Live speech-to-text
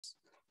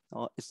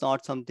It's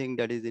not something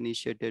that is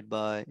initiated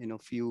by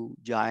few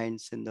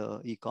giants in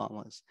the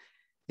e-commerce.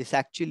 It's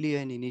actually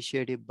an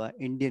initiative by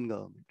Indian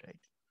government, right?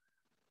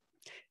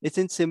 It's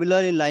in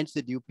similar in lines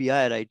with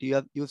UPI, right?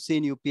 You've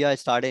seen UPI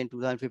started in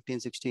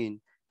 2015-16,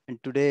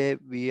 and today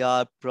we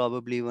are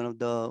probably one of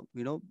the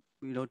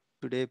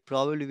today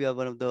probably we are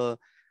one of the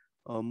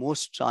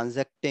most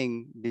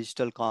transacting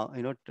digital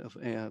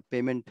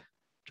payment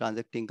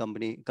transacting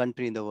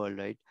country in the world,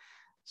 right?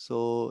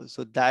 So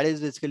that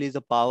is basically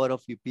the power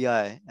of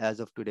UPI as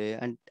of today,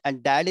 and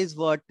that is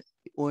what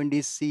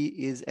ONDC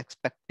is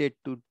expected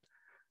to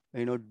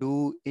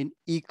do in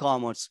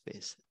e-commerce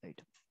space, right?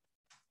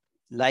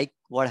 Like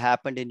what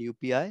happened in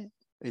UPI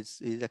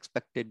is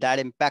expected, that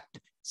impact,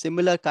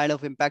 similar kind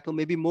of impact, or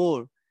maybe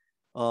more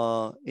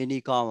in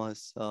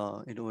e-commerce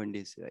in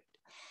ONDC, right?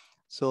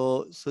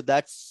 So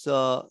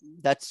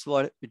that's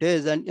what it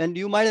is, and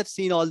you might have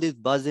seen all this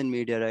buzz in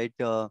media, right?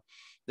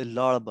 A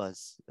lot of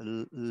buzz,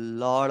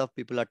 lot of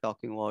people are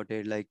talking about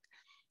it, like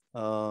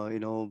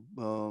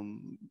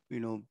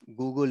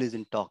Google is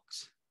in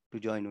talks to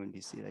join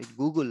ONDC, right?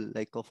 Google,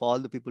 like of all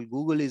the people,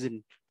 Google is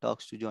in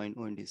talks to join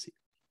ONDC.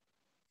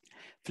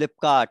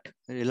 Flipkart,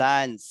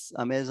 Reliance,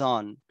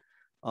 Amazon,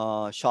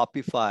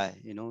 Shopify,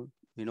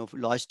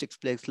 logistics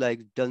players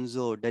like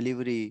Dunzo,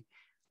 Delivery,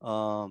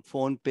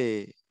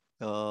 PhonePe,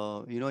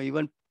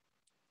 even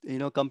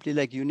companies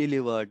like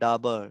Unilever,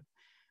 Dabur,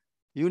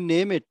 you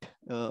name it.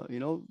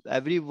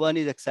 Everyone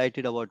is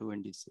excited about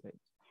ONDC, right?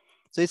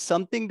 So it's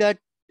something that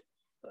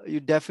you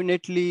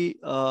definitely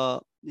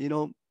will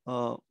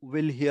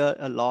hear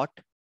a lot.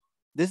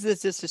 This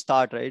is just a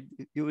start, right?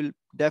 You will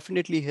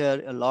definitely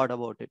hear a lot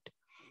about it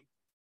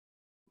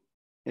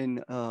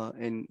in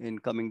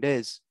coming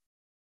days,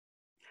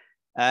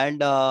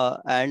 and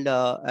how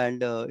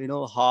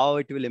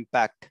it will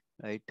impact,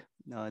 right?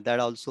 That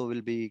also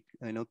will be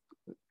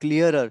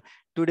clearer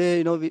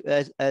today.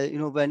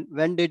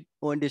 When did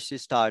ONDC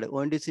start?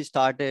 ONDC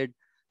started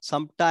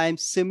sometime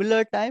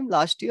similar time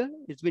last year.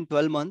 It's been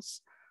 12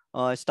 months.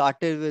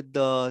 Started with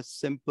the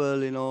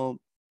simple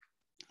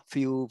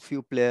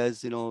few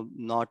players,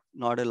 not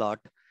a lot.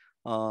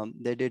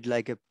 They did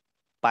like a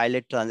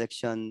pilot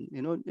transaction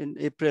in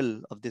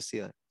April of this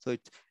year. So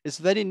it's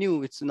very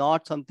new. It's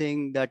not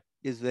something that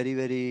is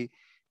very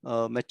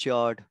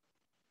matured.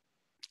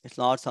 It's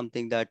not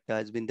something that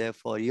has been there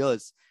for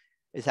years.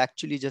 It's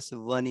actually just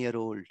 1 year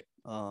old,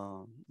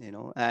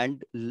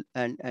 and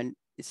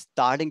it's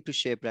starting to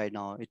shape right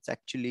now. It's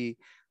actually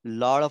a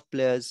lot of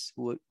players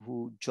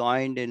who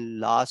joined in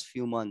last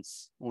few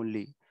months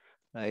only,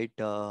 right?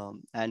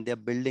 And they're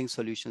building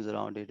solutions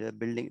around it. They're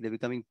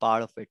becoming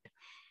part of it.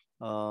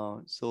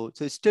 So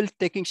it's still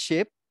taking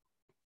shape,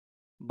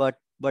 but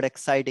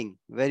exciting,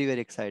 very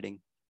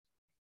exciting.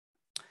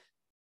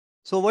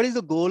 So what is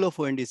the goal of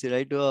ONDC,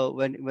 right?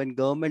 When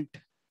government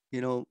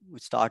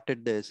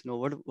started this,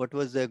 what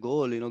was their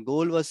goal?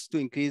 Goal was to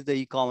increase the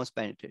e-commerce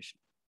penetration.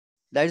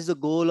 That is the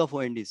goal of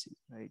ONDC,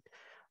 right?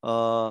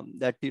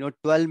 That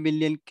 12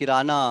 million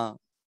kirana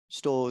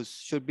stores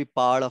should be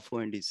part of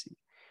ONDC.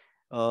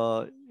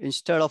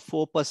 Instead of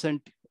 4%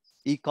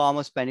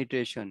 e-commerce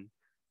penetration,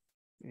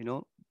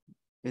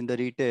 in the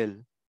retail,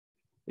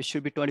 it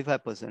should be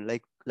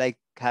 25%, like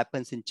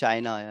happens in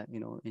China,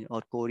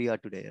 or Korea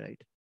today,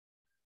 right?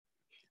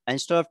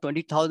 Instead of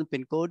 20,000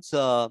 pin codes,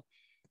 the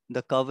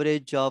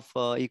coverage of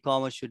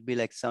e-commerce should be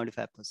like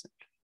 75%.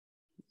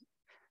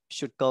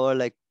 Should cover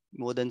like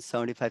more than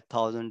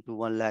 75,000 to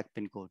 1 lakh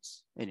pin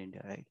codes in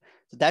India, right?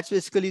 So that's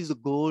basically the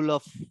goal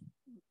of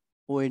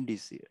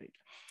ONDC, right?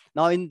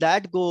 Now, in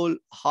that goal,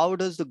 how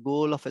does the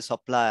goal of a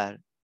supplier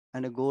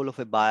and a goal of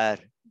a buyer,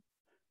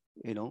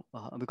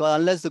 because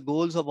unless the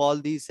goals of all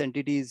these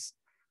entities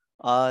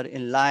are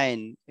in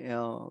line,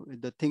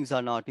 the things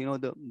are not,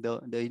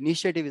 the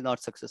initiative is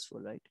not successful,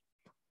 right?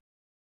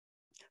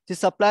 The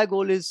supply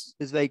goal is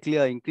very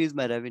clear: increase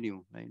my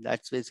revenue, right?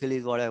 That's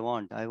basically what I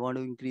want. I want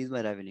to increase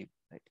my revenue,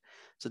 right?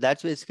 So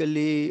that's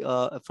basically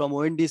from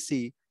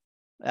ONDC.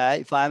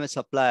 If I'm a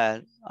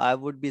supplier, I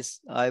would be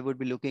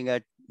looking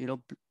at,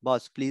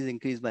 boss, please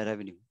increase my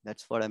revenue.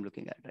 That's what I'm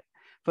looking at, right?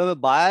 From a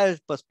buyer's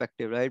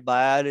perspective, right?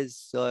 Buyer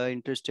is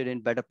interested in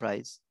better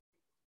price,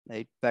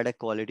 right? Better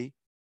quality.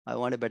 I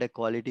want a better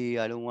quality.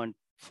 I don't want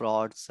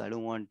frauds. I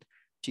don't want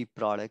cheap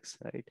products,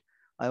 right?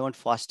 I want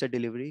faster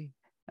delivery,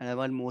 and I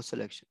want more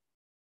selection,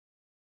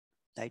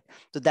 right?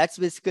 So that's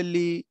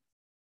basically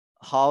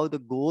how the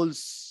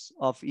goals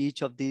of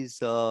each of these,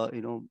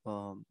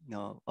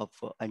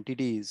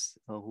 entities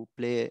who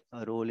play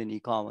a role in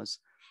e-commerce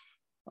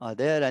are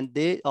there, and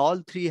they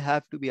all three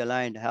have to be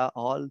aligned.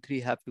 All three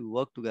have to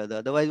work together.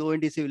 Otherwise,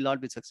 ONDC will not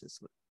be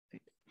successful.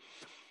 Right?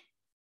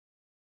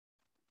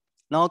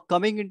 Now,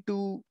 coming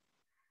into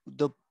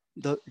the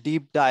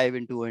deep dive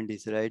into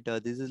ONDC, right?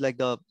 This is like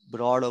the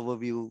broad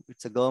overview.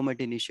 It's a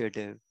government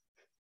initiative.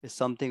 It's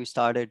something we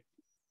started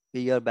a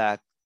year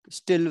back.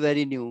 Still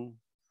very new.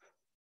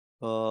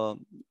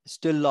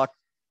 Still lot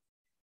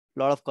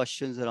of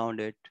questions around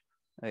it,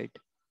 right?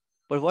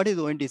 But what is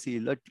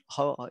ONDC?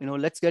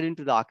 Let's get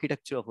into the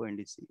architecture of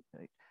ONDC,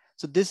 right?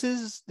 So this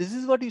is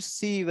what you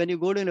see when you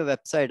go to a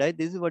website, right?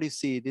 This is what you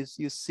see. This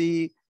you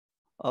see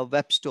a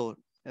web store,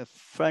 a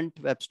front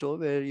web store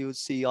where you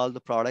see all the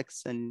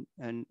products and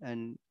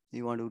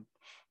you want to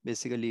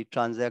basically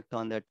transact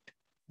on that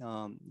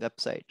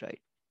website, right?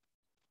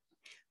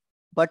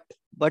 But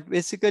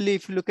basically,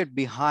 if you look at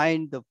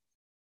behind the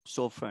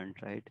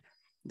storefront, right,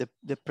 the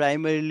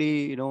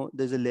primarily,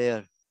 there's a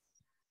layer.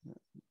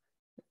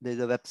 There's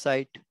a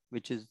website,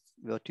 which is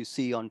what you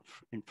see in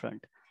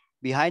front.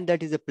 Behind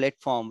that is a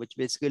platform, which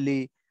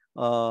basically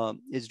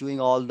is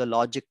doing all the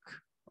logic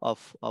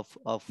of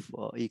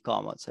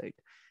e-commerce, right?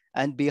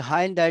 And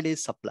behind that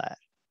is supplier,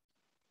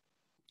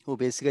 who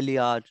basically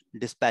are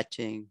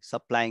dispatching,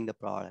 supplying the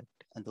product,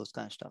 and those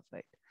kind of stuff,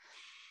 right?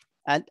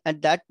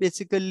 And that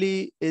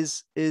basically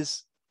is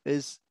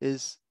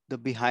the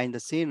behind the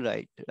scene,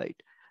 right?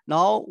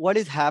 Now, what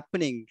is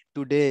happening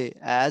today,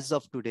 as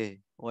of today,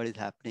 what is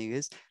happening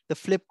is the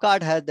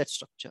Flipkart has that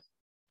structure.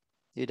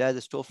 It has a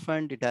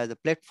storefront, it has a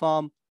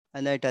platform,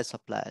 and then it has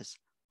suppliers.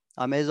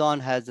 Amazon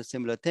has a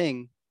similar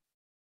thing.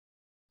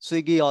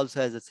 Swiggy also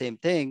has the same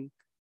thing.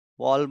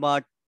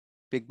 Walmart,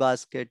 Big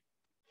Basket,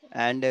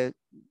 and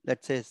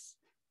let's say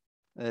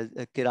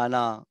a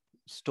Kirana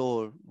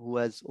store who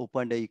has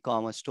opened a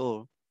e-commerce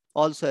store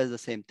also has the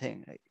same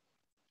thing, right?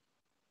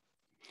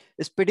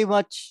 It's pretty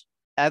much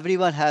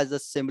everyone has a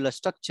similar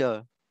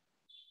structure,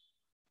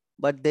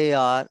 but they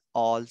are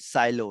all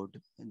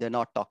siloed. They're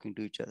not talking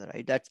to each other,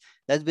 right?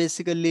 That's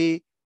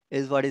basically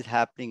is what is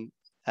happening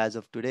as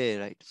of today,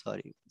 right?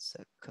 Sorry, 1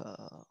 sec.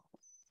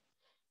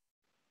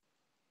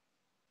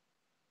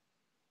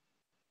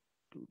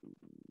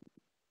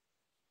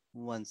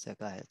 1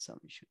 sec, I had some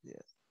issue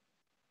there.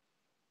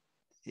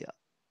 Yeah,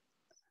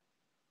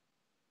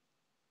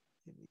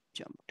 we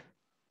jumped.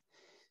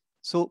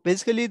 So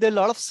basically, there are a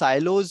lot of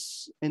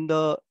silos in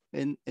the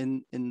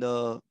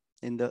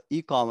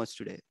e-commerce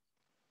today.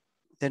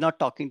 They're not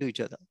talking to each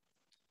other.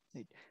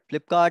 Right?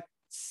 Flipkart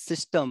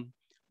system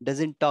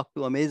doesn't talk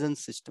to Amazon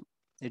system.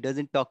 It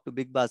doesn't talk to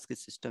Big Basket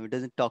system. It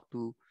doesn't talk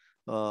to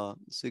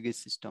Swiggy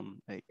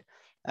system, right?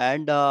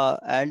 And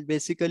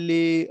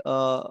basically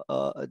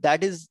that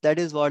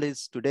is what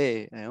is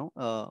today,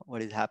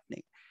 what is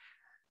happening.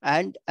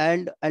 And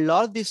a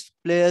lot of these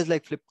players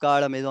like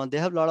Flipkart, Amazon, they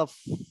have a lot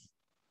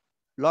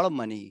of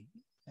money,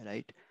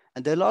 right?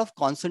 And there's a lot of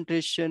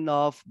concentration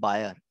of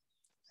buyer,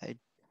 right?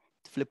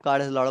 Flipkart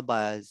has a lot of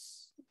buyers,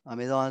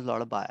 Amazon has a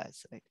lot of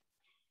buyers, right?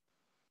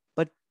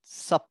 But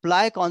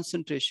supply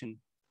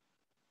concentration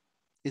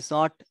is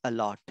not a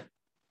lot,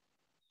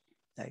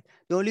 right?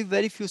 There are only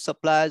very few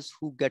suppliers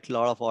who get a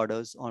lot of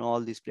orders on all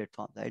these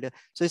platforms, right?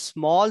 So a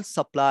small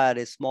supplier,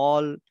 a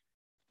small,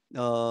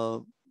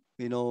 kirana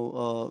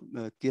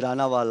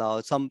wala,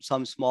 or some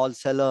small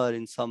seller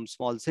in some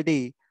small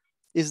city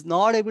is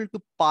not able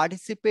to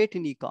participate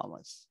in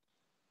e-commerce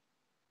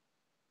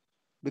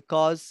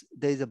because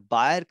there is a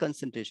buyer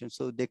concentration.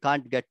 So they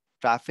can't get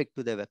traffic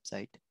to their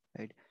website,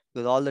 right?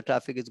 Because all the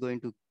traffic is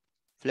going to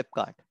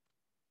Flipkart.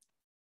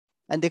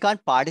 And they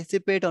can't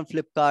participate on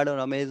Flipkart or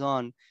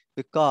Amazon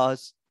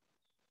because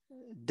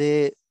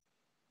they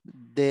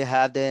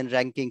have their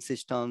ranking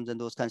systems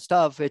and those kind of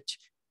stuff, which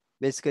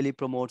basically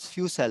promotes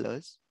few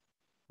sellers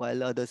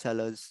while other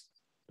sellers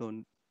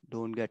don't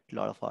get a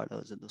lot of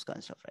orders and those kind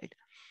of stuff, right?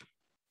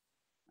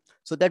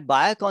 So that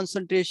buyer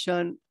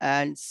concentration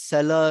and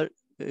seller,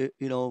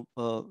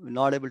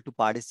 not able to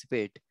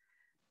participate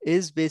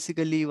is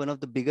basically one of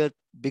the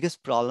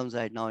biggest problems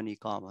right now in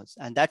e-commerce.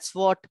 And that's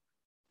what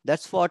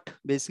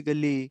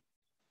basically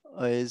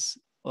is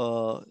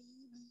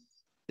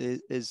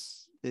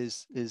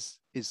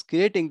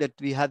creating that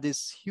we have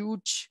this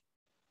huge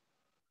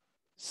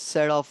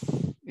set of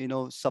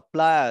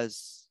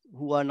suppliers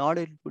who are not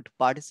able to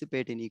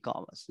participate in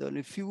e-commerce. There are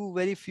only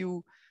very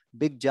few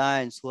big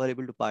giants who are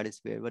able to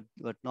participate,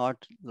 but not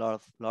a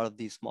lot of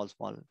these small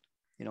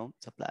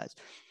suppliers.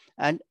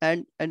 And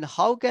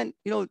how can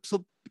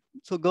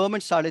so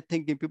government started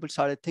thinking, people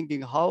started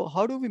thinking,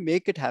 how do we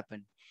make it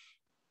happen?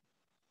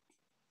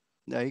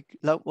 Like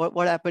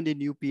what happened in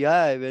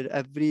UPI, where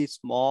every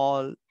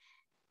small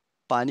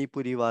pani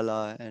puri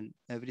wala and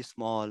every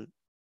small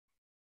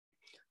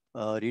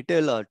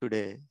retailer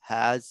today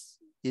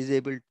is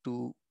able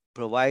to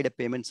provide a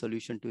payment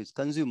solution to its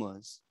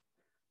consumers.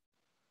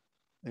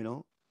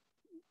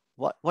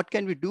 What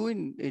can we do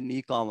in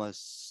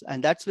e-commerce?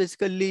 And that's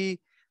basically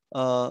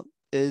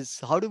is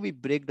how do we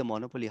break the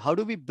monopoly? How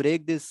do we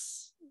break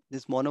this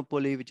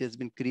monopoly which has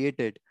been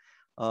created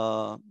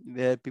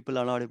where people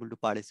are not able to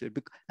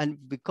participate?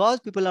 And because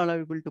people are not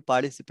able to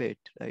participate,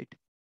 right,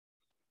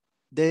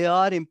 they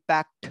are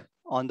impact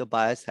on the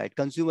buyer side.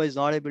 Consumer is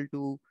not able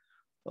to,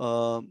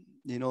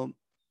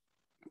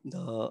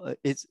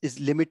 it's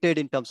limited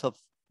in terms of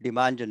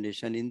demand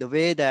generation, in the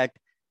way that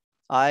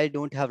I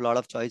don't have a lot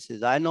of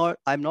choices. I'm not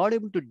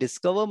able to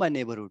discover my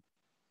neighborhood.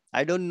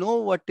 I don't know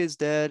what is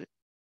there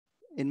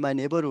in my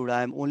neighborhood.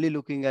 I'm only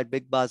looking at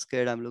Big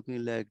Basket. I'm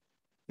looking like,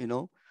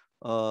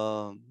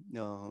 uh,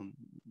 um,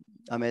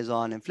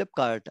 Amazon and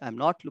Flipkart. I'm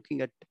not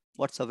looking at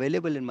what's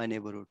available in my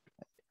neighborhood.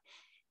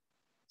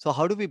 So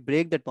how do we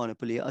break that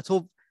monopoly?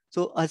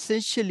 So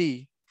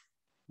essentially,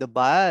 the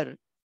buyer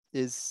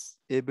is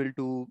able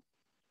to,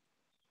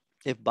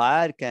 if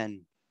buyer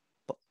can,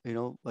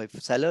 if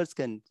sellers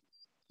can,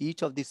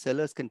 each of these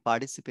sellers can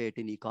participate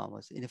in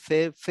e-commerce in a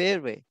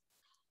fair way,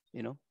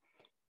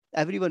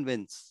 everyone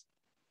wins.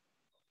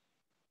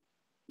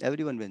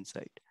 Everyone wins,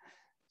 right?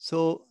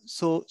 So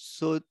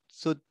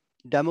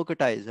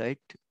democratize, right?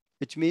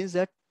 Which means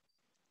that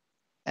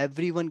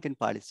everyone can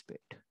participate.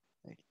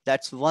 Right?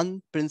 That's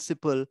one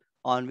principle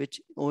on which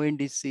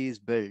ONDC is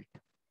built.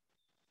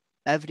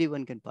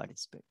 Everyone can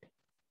participate.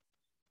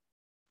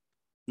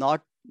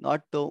 Not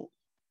the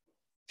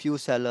few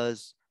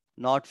sellers,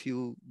 not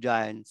few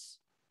giants.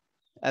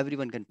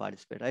 Everyone can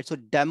participate, right? So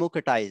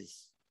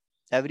democratize.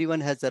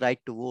 Everyone has the right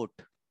to vote.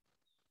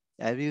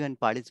 Everyone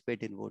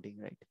participate in voting,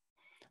 right?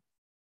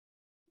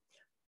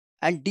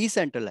 And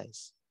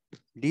decentralize.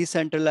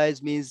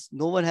 Decentralized means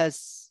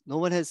there's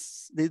not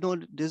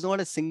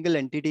a single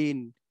entity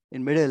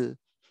in middle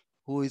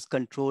who is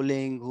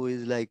controlling, who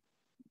is like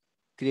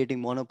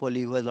creating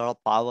monopoly, who has a lot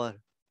of power,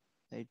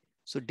 right?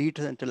 So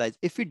decentralize.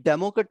 If we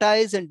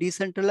democratize and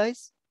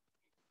decentralize,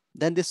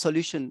 then this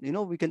solution,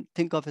 we can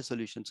think of a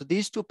solution. So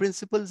these two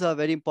principles are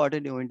very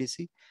important in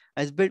ONDC.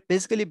 It's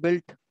basically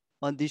built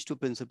on these two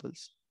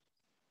principles,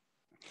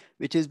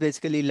 which is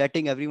basically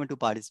letting everyone to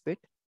participate,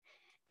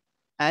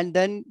 and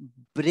then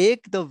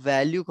break the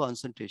value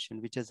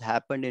concentration, which has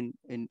happened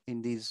in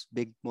these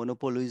big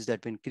monopolies that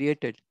have been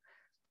created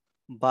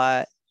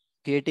by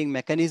creating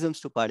mechanisms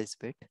to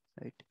participate,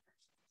 right?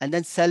 And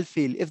then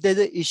self-heal. If there's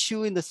an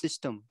issue in the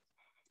system,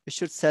 it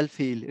should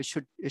self-heal. It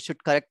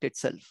should correct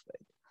itself,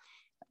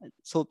 right?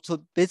 So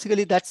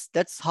basically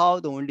that's how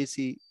the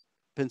ONDC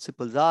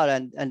principles are,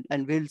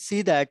 and we'll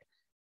see that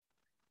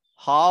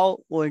how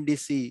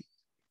ONDC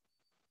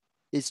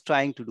is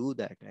trying to do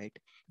that, right?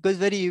 Because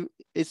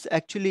it's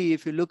actually,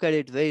 if you look at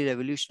it, very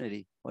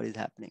revolutionary what is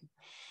happening.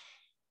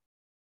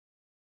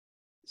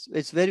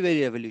 It's very,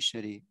 very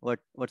revolutionary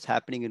what's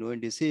happening in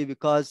ONDC,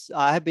 because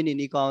I have been in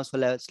e-commerce for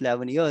last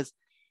 11 years.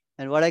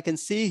 And what I can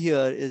see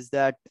here is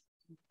that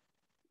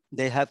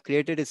they have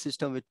created a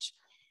system which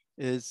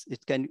it's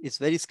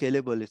very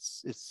scalable.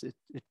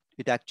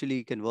 It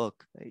actually can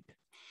work, right?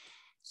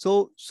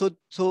 So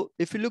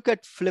if you look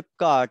at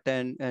Flipkart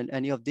and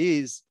any of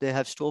these, they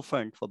have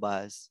storefront for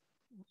buyers.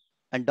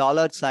 And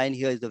 $sign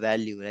here is the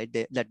value, right?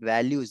 That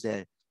value is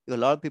there. A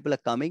lot of people are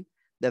coming.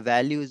 The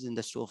value is in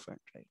the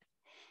storefront, right?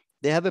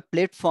 They have a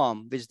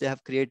platform which they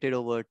have created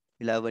over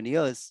 11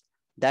 years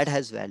that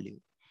has value.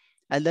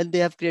 And then they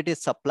have created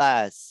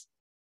suppliers,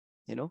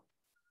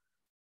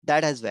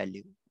 that has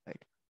value,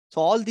 right? So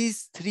all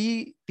these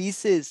three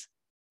pieces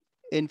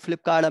in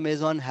Flipkart,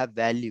 Amazon have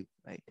value,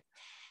 right?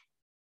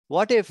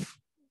 What if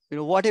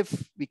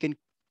we can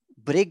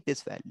break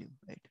this value,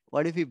 right?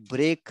 What if we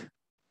break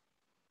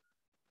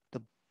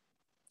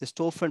the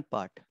storefront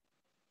part,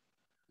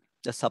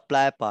 the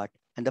supply part,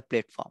 and the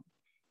platform,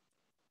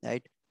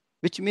 right?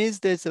 Which means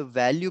there's a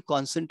value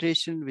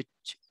concentration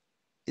which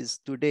is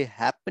today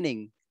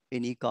happening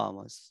in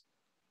e-commerce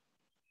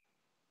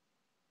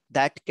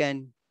that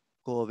can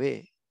go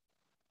away,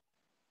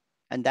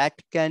 and that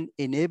can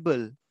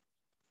enable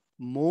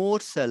more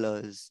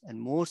sellers and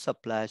more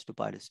suppliers to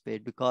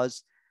participate,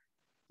 because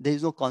there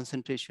is no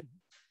concentration.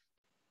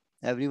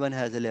 Everyone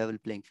has a level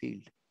playing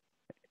field.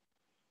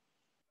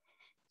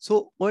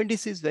 So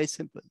ONDC is very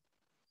simple.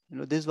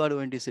 This is what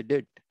ONDC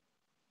did.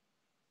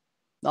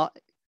 Now,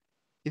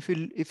 if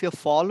you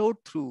followed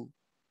through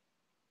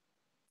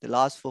the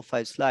last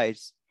 4-5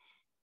 slides,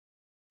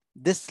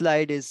 this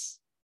slide is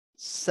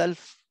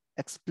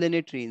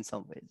self-explanatory in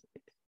some ways.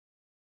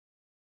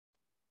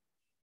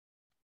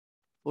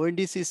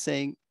 ONDC is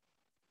saying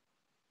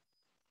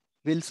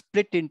we'll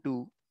split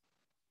into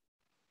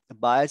a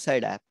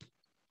buyer-side app,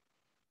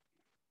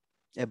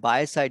 a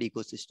buyer-side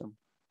ecosystem,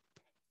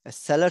 a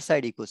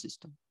seller-side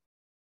ecosystem.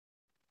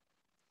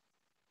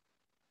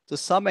 So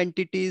some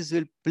entities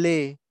will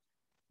play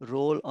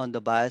role on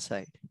the buyer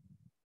side,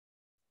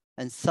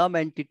 and some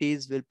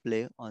entities will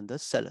play on the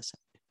seller side.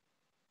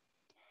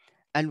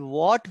 And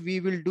what we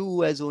will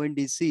do as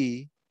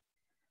ONDC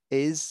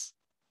is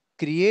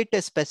create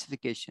a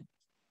specification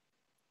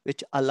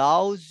which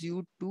allows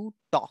you to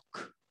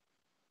talk,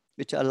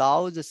 which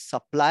allows a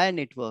supplier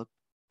network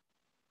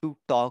to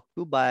talk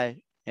to buyer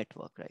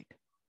network, right?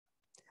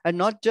 And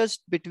not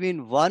just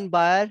between one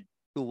buyer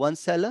to one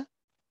seller.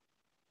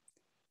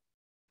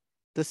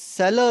 The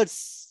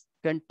sellers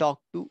can talk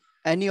to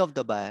any of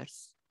the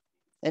buyers,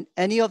 and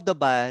any of the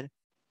buyer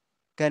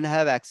can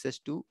have access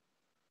to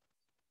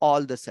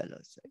all the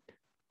sellers, right?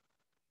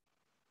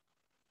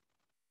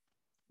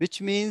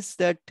 Which means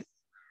that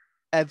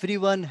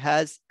everyone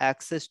has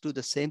access to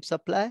the same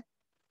supply,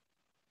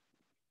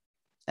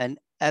 and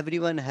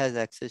everyone has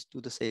access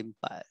to the same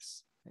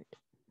buyers, right?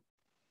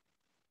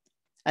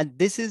 And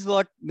this is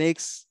what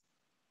makes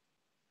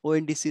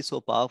ONDC so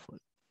powerful,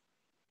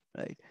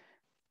 right?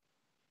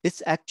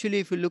 It's actually,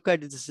 if you look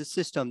at this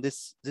system,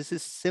 this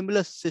is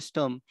similar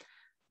system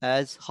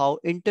as how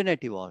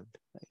internet evolved,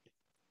 right?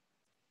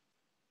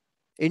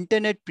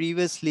 Internet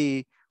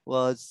previously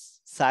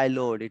was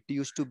siloed. It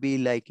used to be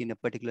like in a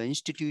particular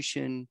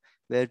institution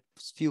where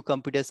few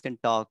computers can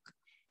talk,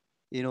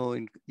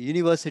 in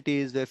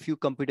universities where few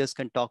computers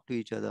can talk to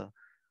each other.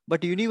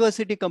 But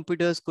university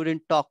computers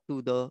couldn't talk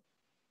to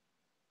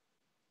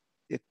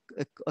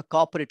a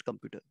corporate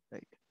computer,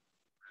 right?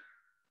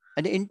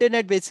 And the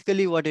internet,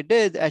 basically what it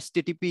is,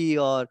 HTTP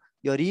or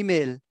your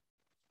email,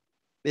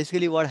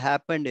 basically what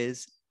happened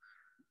is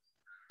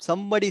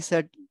somebody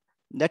said,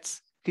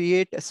 let's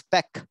create a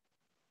spec,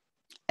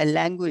 a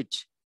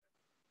language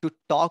to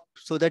talk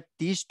so that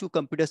these two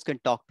computers can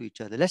talk to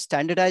each other. Let's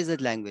standardize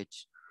that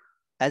language.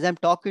 As I'm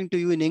talking to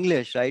you in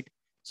English, right?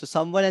 So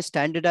someone has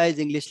standardized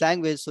English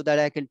language so that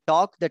I can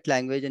talk that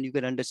language and you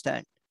can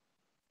understand.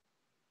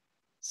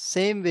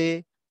 Same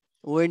way,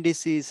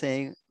 ONDC is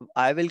saying,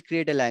 I will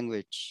create a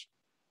language.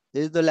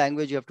 This is the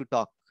language you have to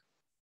talk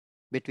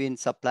between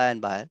supply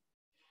and buyer,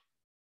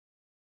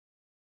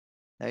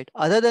 right?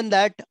 Other than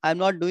that, I'm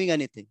not doing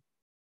anything.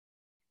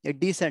 It's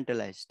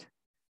decentralized.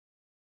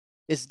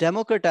 It's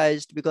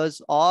democratized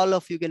because all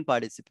of you can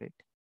participate.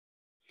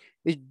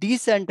 It's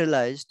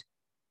decentralized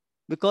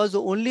because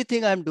the only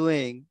thing I'm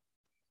doing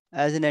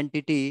as an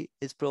entity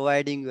is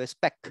providing you a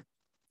spec,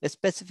 a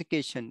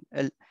specification,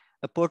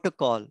 a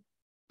protocol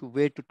to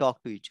way to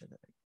talk to each other.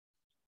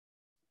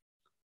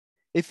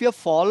 If you have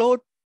followed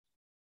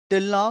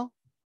till now,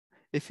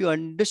 if you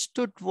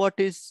understood what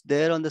is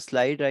there on the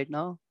slide right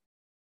now,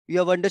 you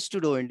have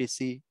understood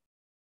ONDC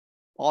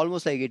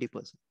almost like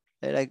 80%.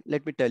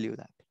 Let me tell you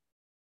that.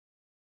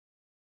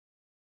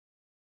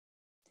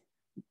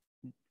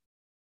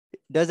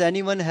 Does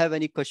anyone have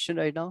any question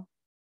right now?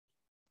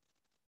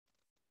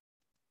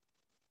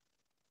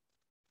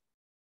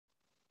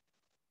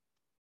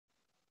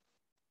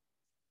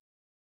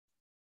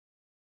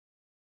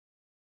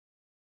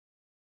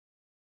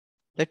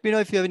 Let me know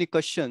if you have any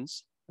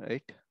questions,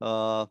 right?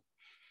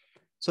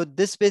 So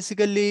this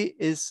basically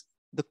is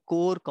the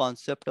core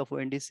concept of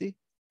ONDC.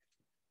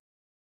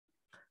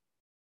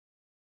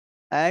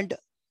 And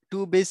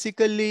to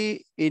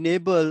basically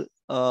enable,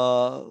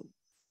 so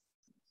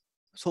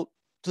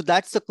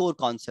that's the core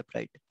concept,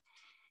 right?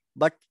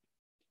 But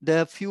there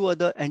are a few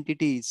other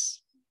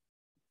entities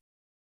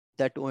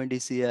that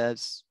ONDC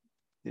has,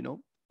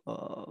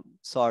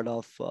 sort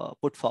of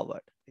put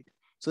forward, right?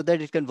 So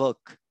that it can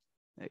work,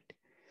 right?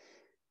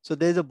 So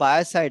there's a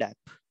buyer side app.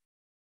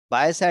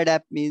 Buyer side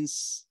app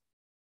means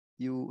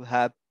you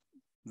have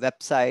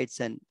websites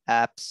and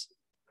apps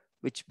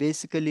which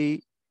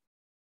basically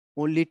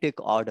only take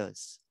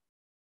orders.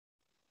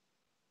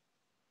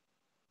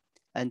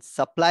 And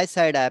supply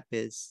side app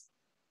is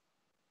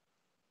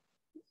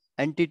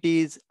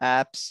entities,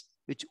 apps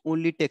which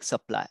only take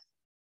supply.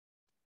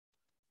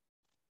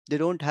 They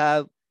don't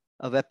have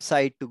a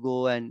website to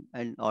go and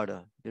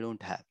order. They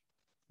don't have.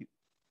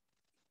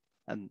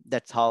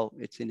 That's how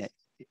it's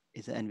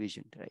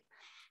envisioned, right?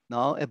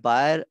 Now a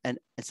buyer and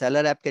a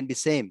seller app can be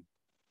same.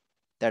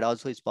 That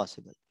also is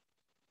possible.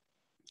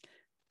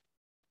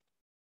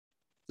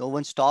 No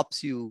one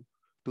stops you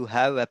to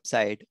have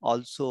website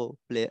also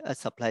play a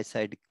supply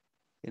side,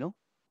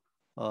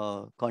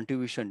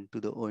 contribution to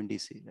the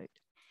ONDC, right?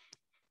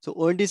 So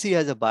ONDC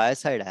has a buyer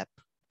side app,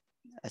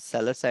 a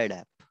seller side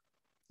app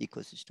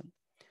ecosystem.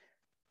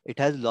 It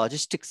has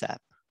logistics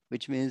app,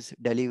 which means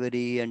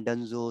delivery and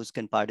Dunzos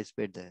can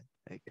participate there,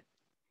 right?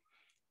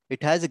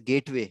 It has a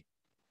gateway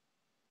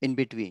in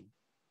between.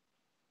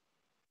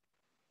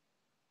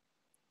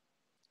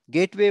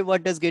 Gateway,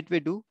 what does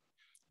gateway do?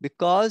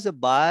 Because the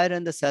buyer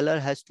and the seller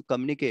has to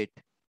communicate,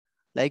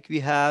 like we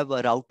have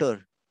a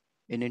router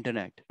in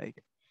internet, right?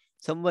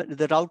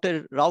 The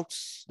router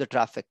routes the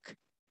traffic.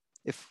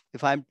 If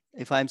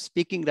I'm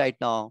speaking right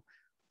now,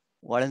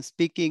 what I'm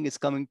speaking is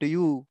coming to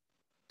you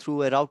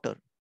through a router,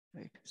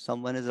 right?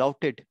 Someone is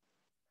routed.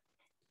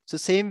 So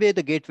same way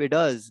the gateway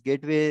does.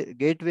 Gateway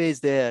is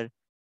there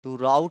to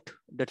route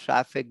the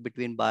traffic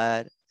between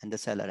buyer and the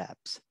seller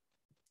apps.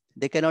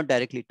 They cannot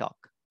directly talk.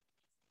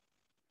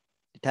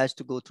 It has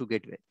to go through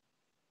gateway.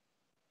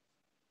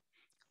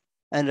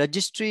 And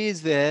registry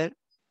is where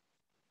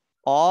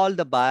all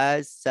the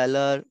buyers,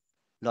 seller,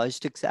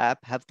 logistics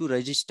app have to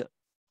register.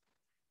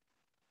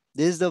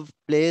 This is the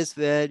place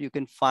where you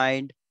can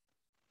find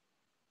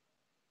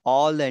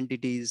all the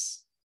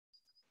entities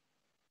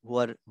who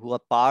are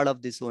part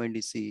of this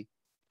ONDC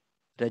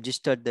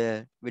registered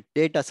there with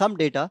data, some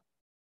data,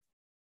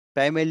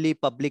 primarily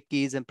public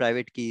keys and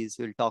private keys.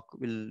 We'll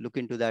look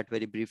into that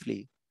very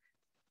briefly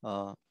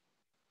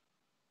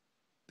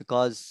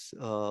because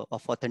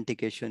of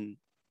authentication,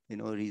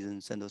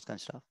 reasons and those kind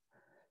of stuff.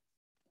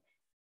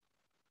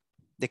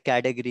 The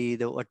category,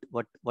 the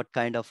what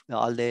kind of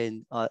are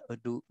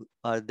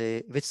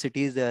they which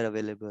cities they are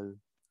available,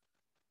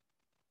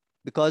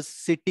 because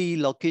city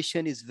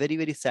location is very,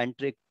 very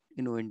centric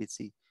in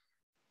ONDC.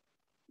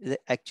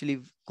 Actually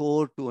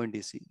core to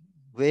ONDC.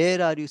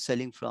 Where are you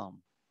selling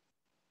from?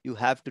 You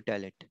have to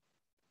tell it.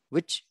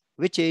 Which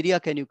area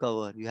can you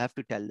cover? You have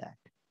to tell that.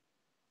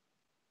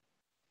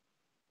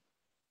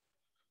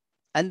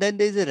 And then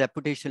there's a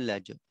reputation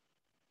ledger.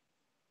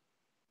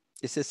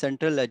 It's a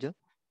central ledger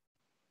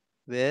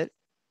where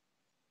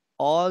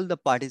all the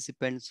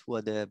participants who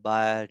are there,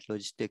 buyer,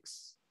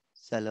 logistics,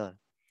 seller,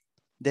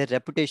 their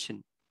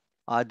reputation,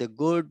 are they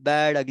good,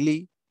 bad,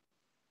 ugly?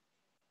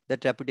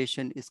 That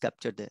reputation is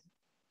captured there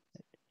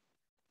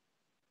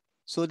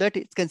so that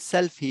it can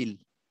self-heal.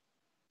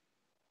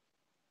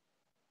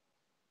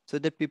 So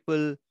that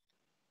people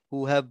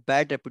who have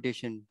bad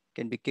reputation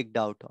can be kicked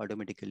out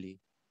automatically.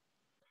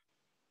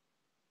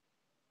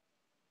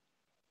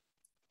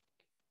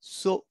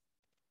 So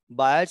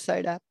buyer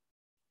side app,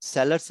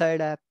 seller side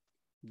app,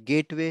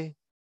 gateway,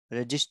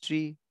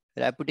 registry,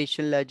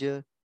 reputation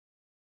ledger,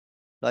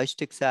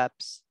 logistics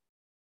apps.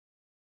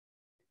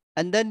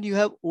 And then you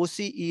have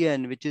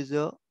OCEN, which is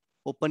a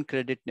open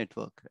credit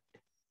network,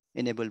 right?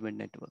 Enablement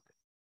network.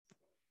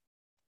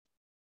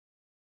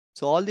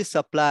 So all the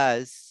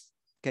suppliers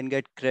can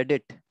get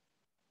credit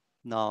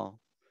now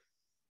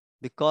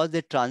because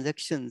the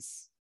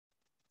transactions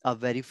are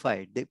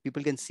verified.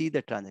 People can see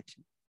the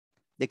transaction.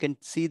 They can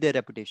see their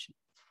reputation.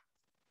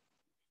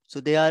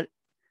 So they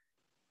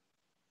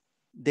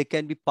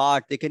can be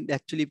part, they can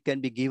actually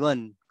can be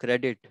given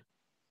credit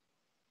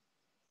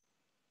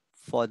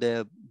for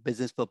their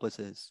business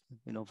purposes,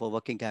 for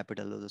working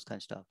capital, all those kind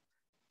of stuff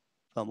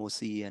from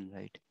OCEN,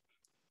 right?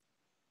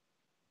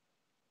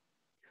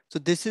 So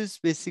this is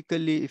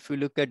basically, if you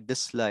look at this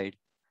slide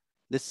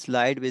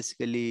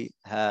basically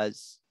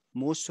has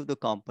most of the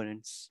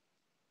components,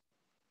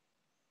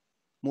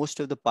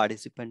 most of the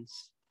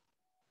participants,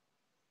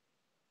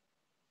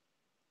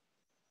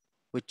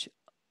 which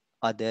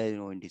are there in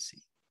ONDC.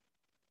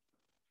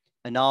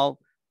 And now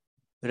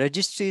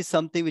registry is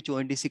something which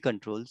ONDC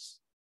controls.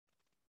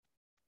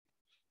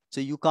 So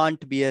you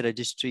can't be a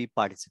registry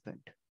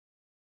participant.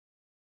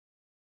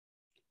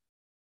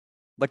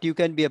 But you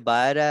can be a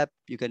buyer app,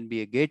 you can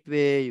be a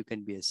gateway, you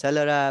can be a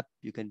seller app,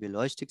 you can be a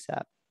logistics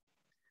app.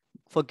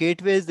 For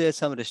gateways, there are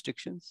some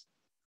restrictions.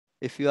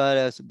 If you are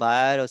a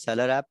buyer or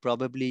seller app,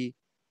 probably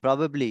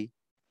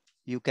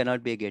you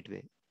cannot be a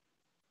gateway.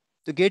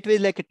 The gateway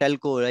is like a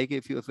telco, like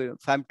if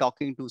I'm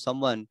talking to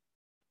someone,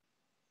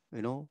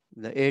 the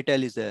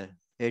Airtel is there.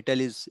 Airtel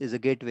is a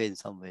gateway in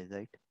some ways,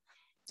 right?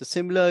 So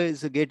similar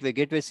is a gateway.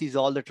 Gateway sees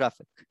all the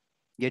traffic.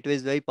 Gateway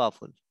is very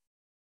powerful.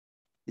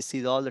 It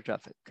sees all the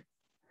traffic,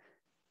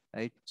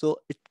 right? So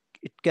it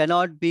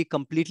cannot be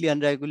completely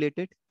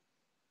unregulated.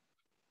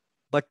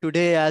 But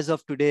today, as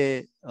of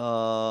today, there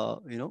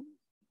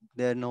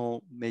are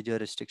no major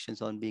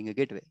restrictions on being a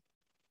gateway.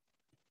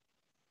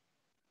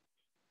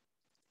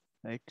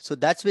 Right. So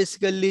that's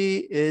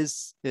basically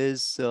is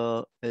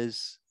how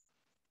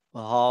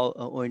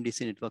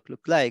ONDC network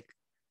look like.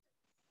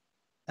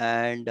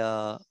 And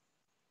so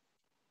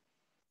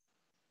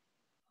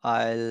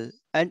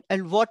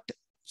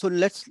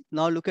let's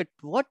now look at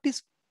what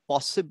is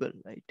possible,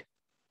 right?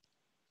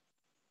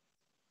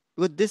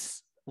 With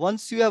this,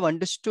 once you have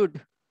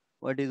understood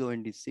what is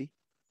ONDC,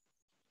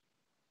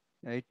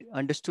 right?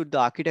 Understood the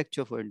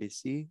architecture of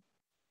ONDC.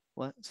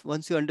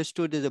 Once you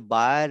understood there's a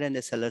buyer and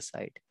a seller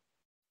side,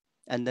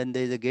 and then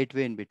there's a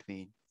gateway in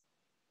between.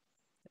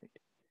 Right?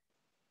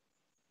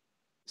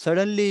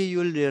 Suddenly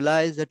you'll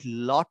realize that a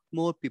lot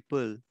more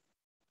people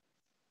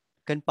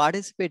can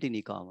participate in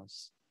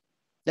e-commerce.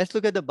 Let's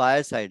look at the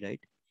buyer side, right?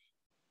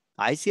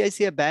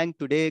 ICICI Bank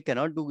today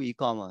cannot do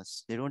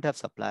e-commerce. They don't have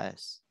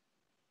suppliers.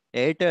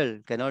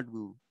 Airtel cannot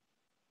do.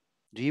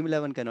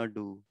 Dream11 cannot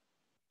do.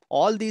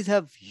 All these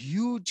have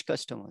huge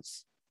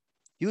customers,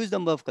 huge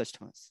number of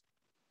customers.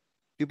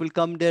 People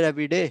come there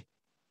every day,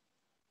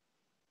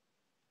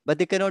 but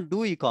they cannot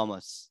do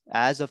e-commerce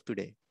as of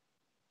today.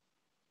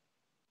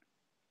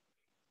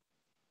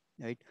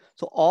 Right?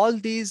 So all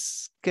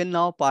these can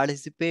now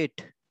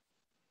participate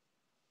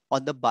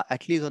on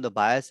at least on the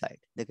buyer side,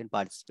 they can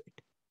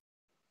participate.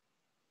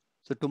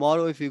 So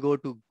tomorrow, if you go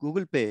to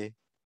Google Pay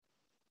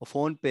or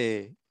Phone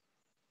Pay,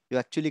 you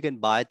actually can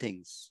buy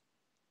things.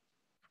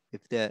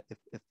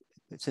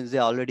 Since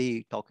they're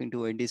already talking to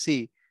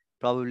ONDC,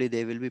 probably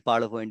they will be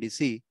part of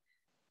ONDC.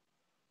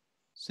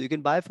 So you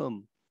can buy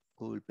from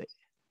Google Pay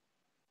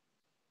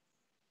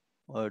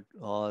or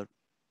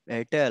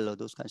Airtel or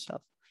those kind of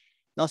stuff.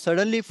 Now,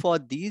 suddenly for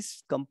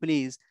these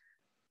companies,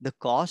 the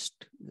cost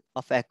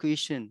of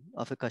acquisition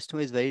of a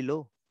customer is very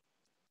low,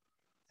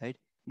 right?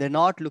 They're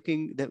not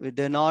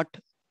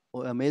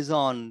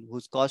Amazon,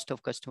 whose cost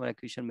of customer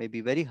acquisition may be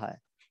very high,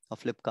 or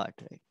Flipkart,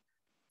 right?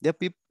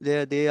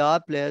 They are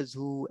players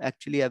who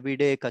actually every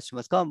day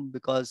customers come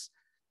because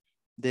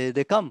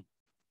they come.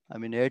 I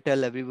mean,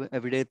 Airtel,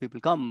 every day people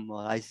come,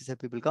 or ICICI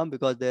people come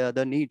because there are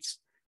other needs,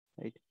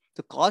 right?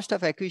 The cost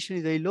of acquisition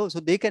is very low,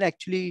 so they can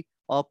actually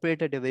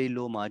operate at a very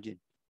low margin,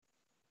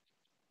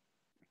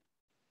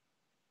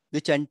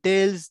 which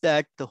entails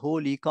that the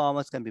whole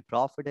e-commerce can be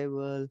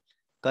profitable,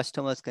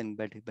 customers can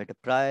get better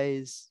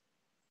price,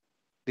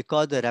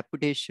 because the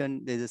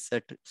reputation, there's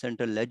a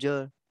central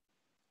ledger,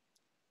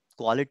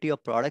 quality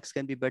of products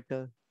can be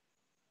better.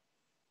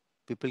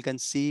 People can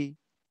see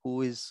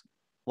who is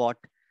what.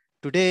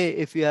 Today,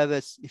 if you're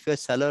a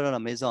seller on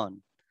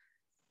Amazon,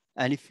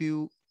 and if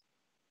you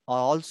are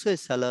also a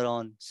seller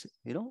on,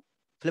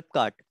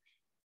 Flipkart,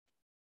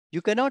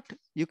 you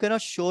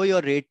cannot show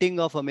your rating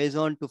of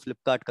Amazon to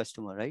Flipkart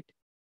customer, right?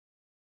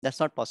 That's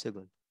not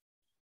possible.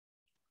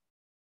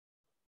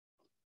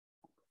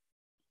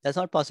 That's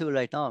not possible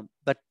right now.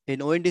 But in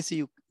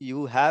ONDC,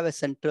 you have a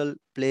central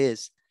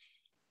place.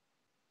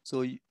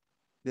 So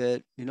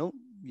where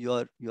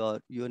you're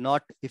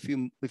not, if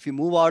you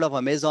move out of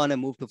Amazon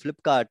and move to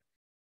Flipkart,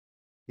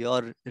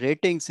 your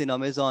ratings in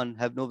Amazon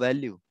have no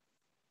value.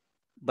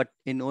 But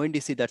in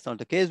ONDC, that's not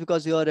the case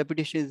because your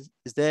reputation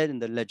is there in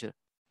the ledger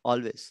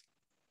always.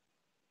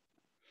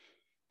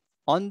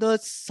 On the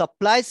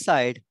supply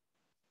side,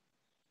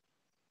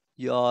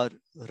 your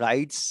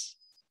rides,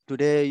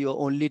 today you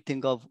only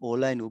think of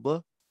Ola and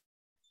Uber.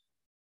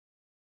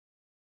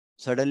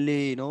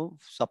 Suddenly,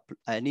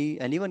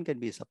 anyone can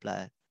be a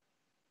supplier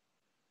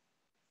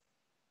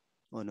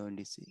on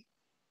ONDC.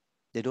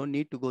 They don't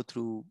need to go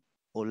through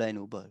Ola and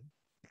Uber,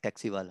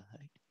 taxi wala,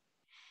 right?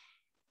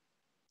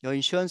 Your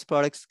insurance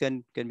products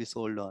can be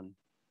sold on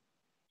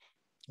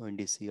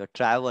ONDC. Your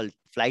travel,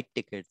 flight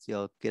tickets,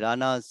 your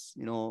kiranas,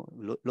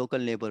 local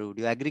neighborhood,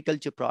 your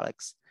agriculture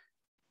products,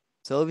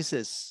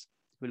 services.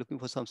 We're looking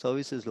for some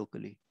services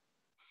locally.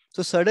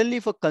 So suddenly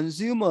for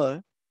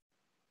consumer,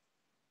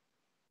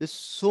 there's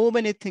so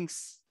many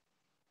things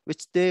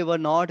which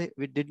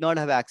we did not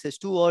have access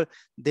to, or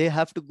they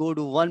have to go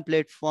to one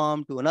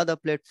platform to another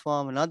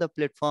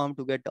platform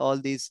to get all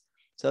these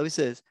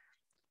services.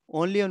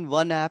 Only on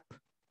one app,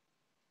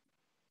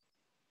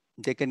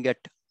 they can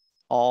get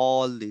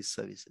all these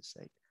services,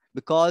 right?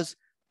 Because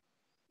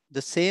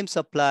the same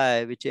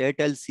supply which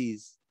Airtel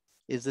sees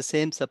is the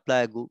same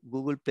supply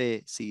Google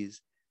Pay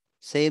sees,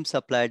 same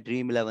supply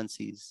Dream11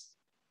 sees,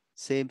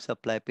 same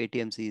supply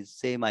Paytm sees,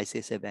 same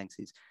ICICI Bank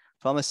sees.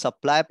 From a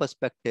supply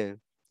perspective,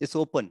 it's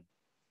open.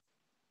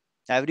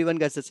 Everyone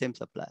gets the same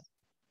supply.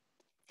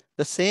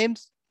 The same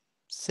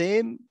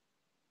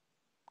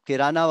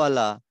Kirana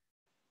wala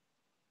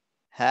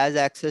has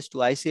access to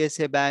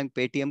ICICI Bank,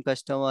 Paytm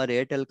customer,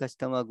 Airtel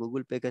customer,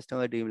 Google Pay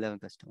customer,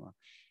 Dream11 customer.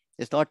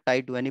 It's not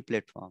tied to any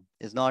platform.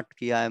 It's not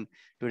today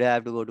I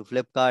have to go to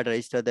Flipkart,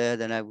 register there,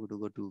 then I have to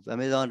go to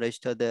Amazon,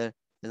 register there.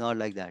 It's not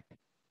like that.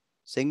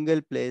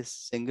 Single place,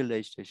 single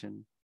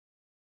registration.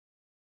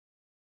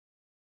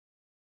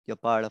 You're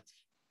part of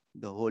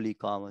the whole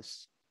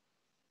e-commerce,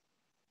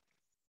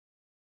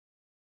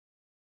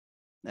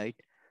 right?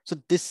 So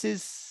this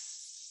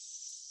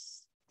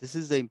is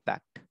the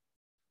impact.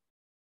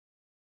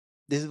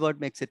 This is what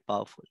makes it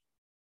powerful.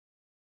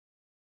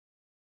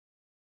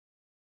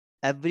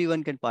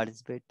 Everyone can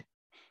participate.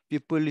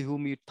 People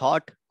whom you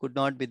thought could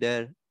not be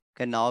there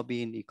can now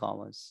be in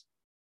e-commerce.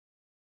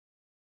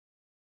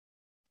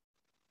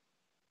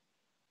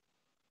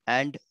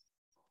 And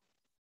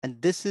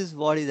this is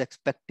what is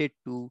expected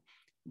to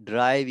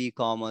drive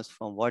e-commerce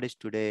from what is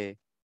today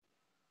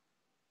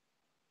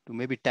to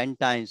maybe 10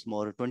 times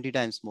more or 20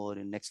 times more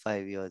in next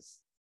 5 years.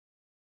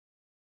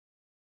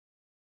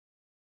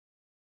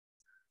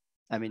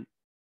 I mean,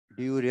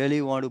 do you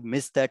really want to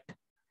miss that?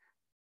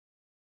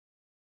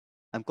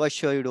 I'm quite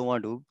sure you don't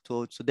want to.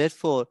 So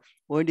therefore,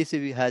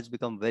 ONDC has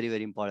become very,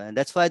 very important. And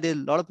that's why a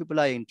lot of people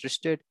are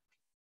interested.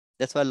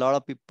 That's why a lot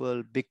of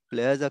people, big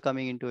players are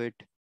coming into it.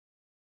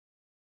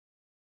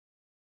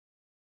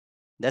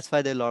 That's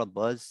why there's a lot of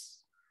buzz.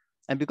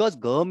 And because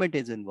government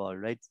is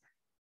involved, right?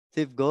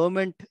 So if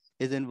government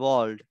is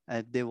involved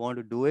and they want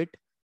to do it,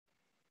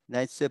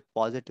 that's a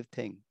positive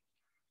thing.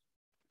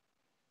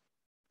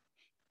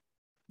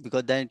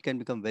 Because then it can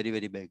become very,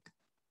 very big.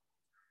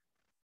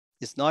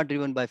 It's not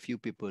driven by few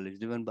people. It's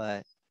driven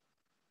by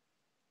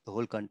the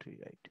whole country,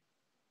 right?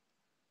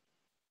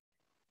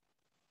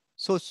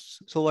 So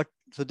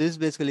this is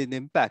basically the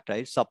impact,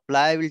 right?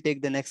 Supply will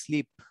take the next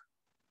leap.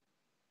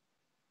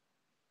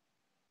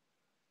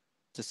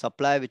 The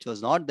supply which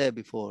was not there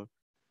before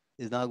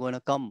is now going to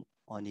come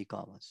on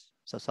e-commerce.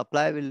 So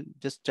supply will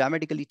just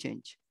dramatically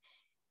change.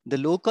 The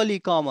local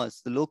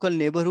e-commerce, the local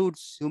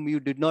neighborhoods whom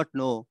you did not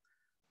know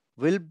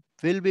will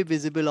be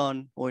visible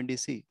on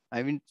ONDC.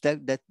 I mean,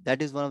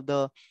 that is one of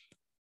the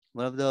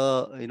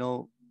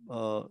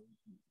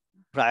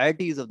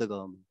priorities of the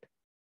government.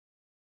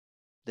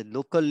 The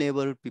local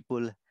neighborhood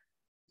people,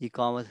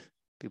 e-commerce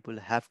people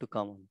have to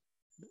come on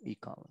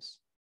e-commerce,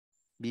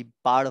 be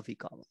part of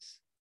e-commerce.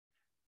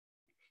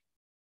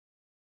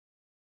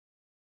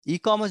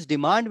 E-commerce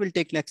demand will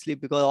take next leap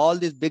because all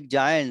these big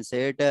giants,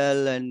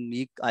 Airtel and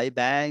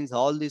iBanks,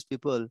 all these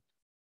people,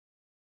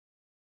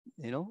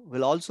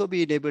 will also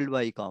be enabled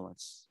by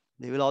e-commerce.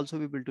 They will also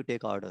be able to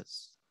take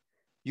orders.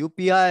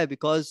 UPI,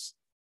 because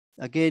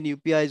again,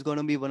 UPI is going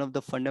to be one of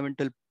the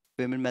fundamental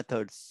payment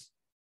methods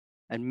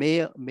and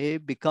may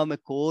become a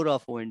core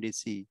of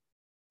ONDC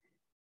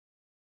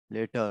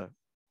later.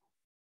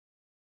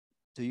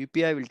 So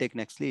UPI will take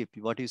next leap.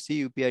 What you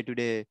see UPI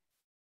today,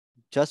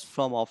 just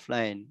from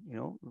offline,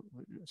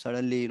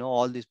 suddenly,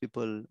 all these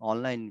people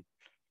online,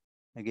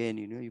 again,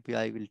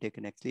 UPI will take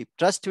a next leap.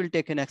 Trust will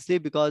take a next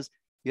leap because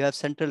you have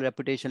central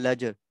reputation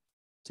ledger.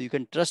 So you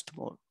can trust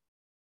more.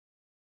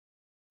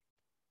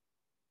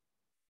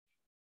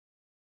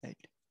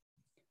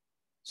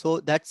 So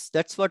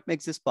that's what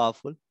makes this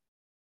powerful.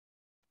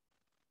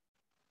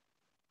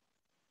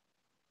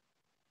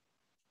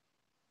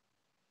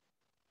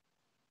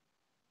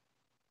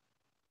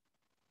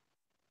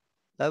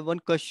 I have one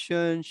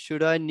question.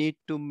 Should I need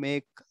to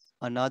make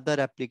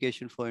another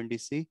application for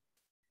ONDC?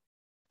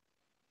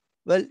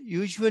 Well,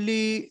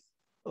 usually,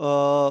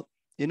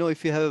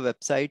 if you have a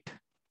website,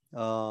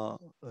 for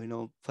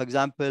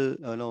example,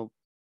 on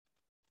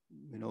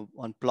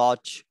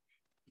Plotch,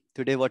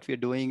 today what we're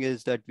doing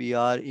is that we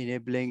are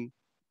enabling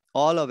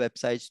all our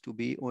websites to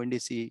be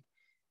ONDC,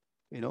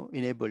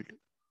 enabled.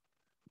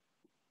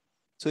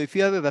 So if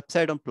you have a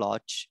website on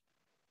Plotch,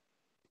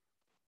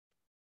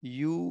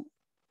 you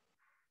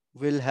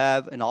will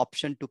have an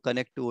option to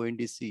connect to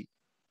ONDC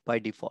by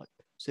default.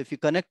 So if you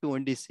connect to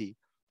ONDC,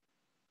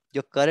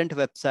 your current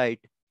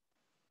website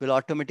will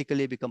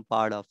automatically become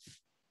part of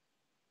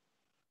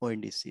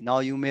ONDC. Now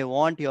you may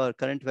want your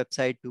current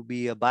website to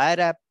be a buyer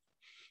app,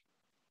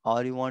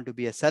 or you want to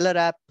be a seller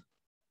app,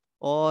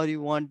 or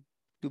you want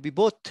to be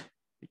both,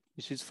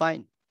 which is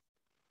fine.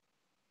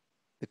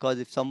 Because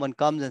if someone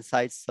comes and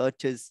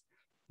searches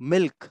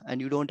milk and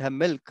you don't have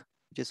milk,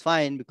 which is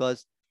fine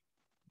because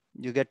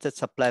you get the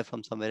supply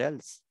from somewhere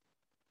else.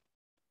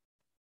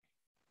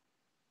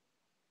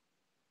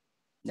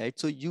 Right?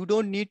 So you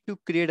don't need to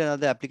create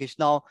another application.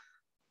 Now,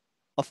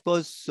 of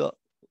course,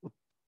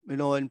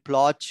 in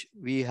Plotch,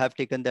 we have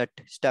taken that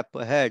step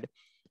ahead.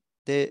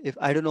 If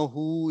I don't know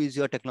who is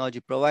your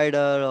technology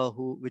provider or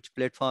which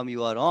platform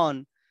you are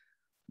on,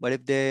 but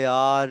if they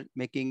are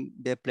making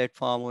their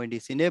platform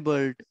ONDC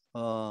enabled,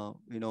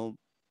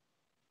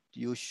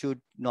 you should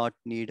not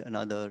need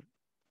another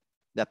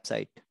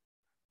website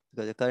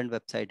because the current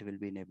website will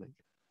be enabled.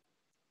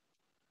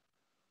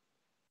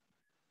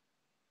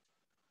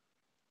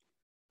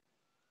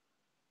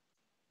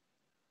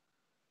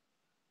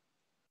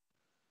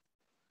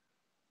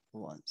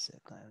 One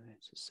second, I will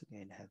just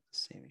again have the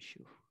same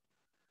issue.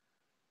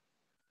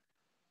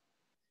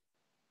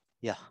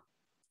 Yeah.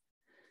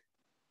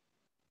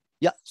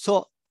 Yeah,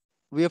 so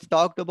we have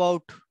talked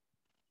about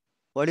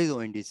what is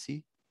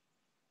ONDC.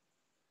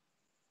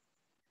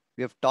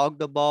 We have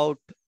talked about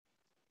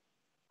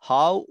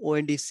how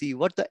ONDC,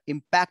 what the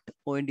impact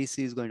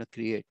ONDC is going to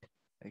create,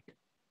 right?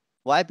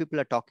 Why people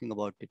are talking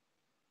about it.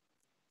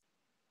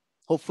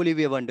 Hopefully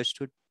we have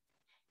understood.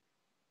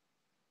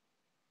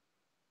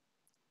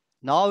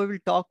 Now we will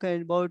talk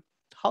about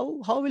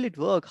how will it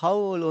work? How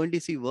will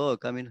ONDC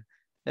work? I mean,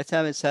 let's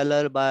have a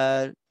seller,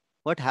 buyer.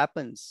 What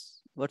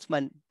happens? What's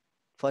my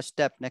first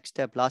step, next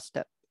step, last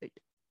step, right?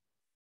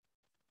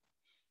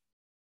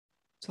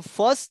 So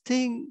first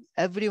thing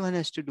everyone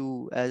has to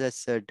do, as I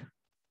said,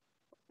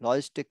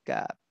 logistic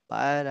app,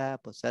 buyer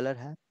app or seller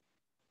app,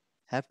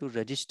 have to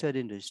register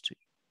in registry.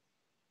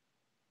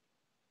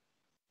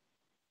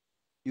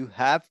 You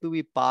have to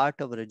be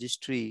part of a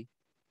registry.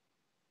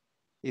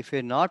 If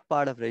you're not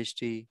part of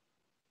registry,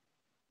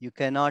 you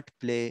cannot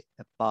play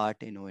a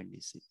part in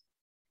ONDC.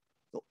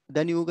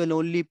 Then you can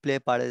only play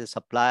part as a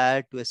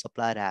supplier to a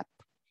supplier app.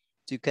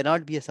 So you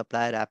cannot be a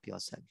supplier app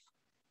yourself.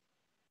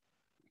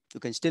 You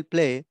can still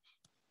play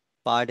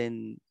part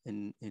in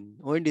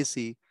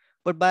ONDC,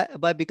 but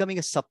by becoming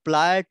a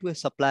supplier to a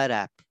supplier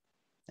app,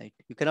 right?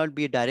 You cannot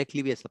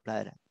directly be a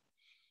supplier app.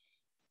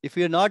 If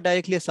you're not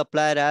directly a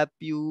supplier app,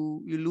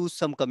 you lose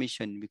some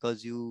commission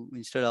because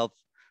instead of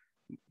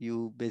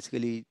you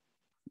basically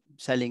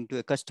selling to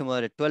a customer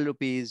at 12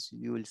 rupees,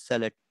 you will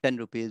sell at 10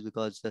 rupees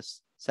because the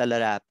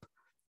supplier app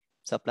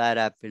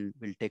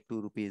will take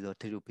 2 rupees or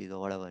 3 rupees or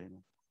whatever,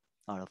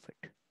 out of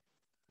it.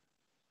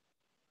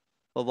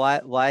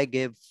 But why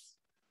give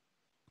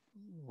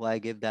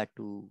that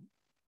to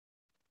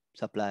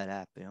supplier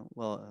app,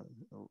 well,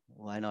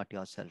 why not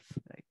yourself,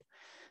 right?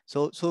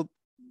 So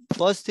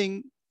first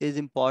thing is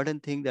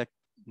important thing that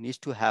needs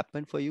to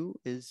happen for you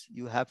is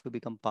you have to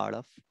become part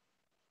of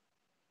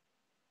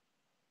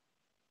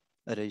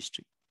a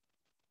registry.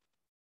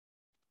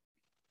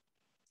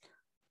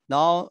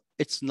 Now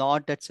it's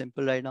not that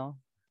simple right now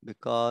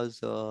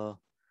because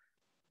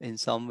in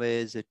some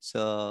ways it's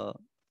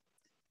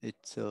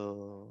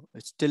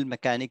still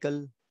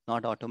mechanical,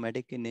 not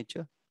automatic in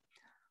nature.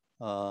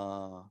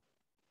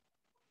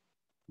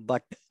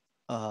 But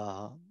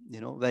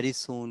very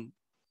soon,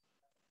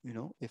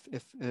 if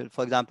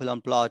for example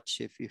on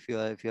Plotch, if you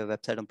have a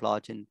website on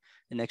Plotch in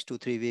the next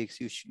 2-3 weeks,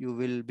 you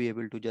will be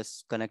able to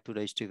just connect to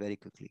registry very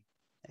quickly,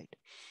 right?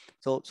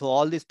 So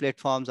all these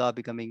platforms are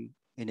becoming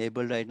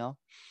enabled right now,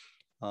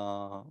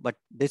 but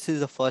this is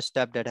the first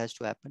step that has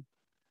to happen.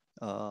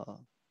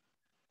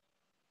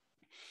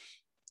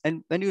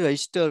 And when you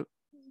register,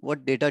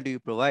 what data do you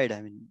provide?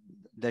 I mean,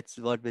 that's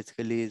what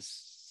basically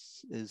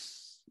is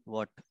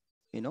what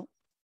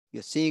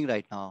you're seeing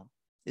right now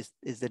is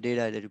the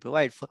data that you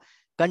provide. For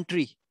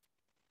country,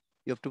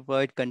 you have to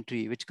provide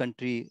country. Which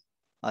country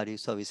are you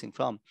servicing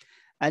from?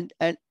 And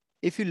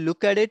if you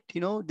look at it,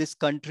 this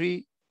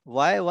country,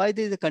 why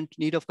there is a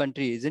need of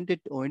country? Isn't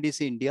it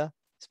ONDC India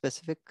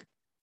specific?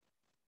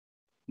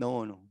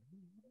 No.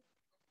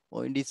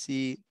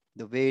 ONDC,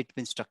 the way it's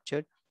been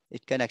structured,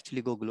 it can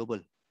actually go global,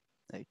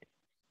 right?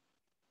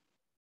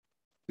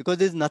 Because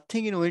there's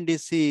nothing in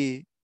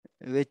ONDC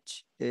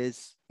which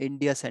is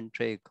India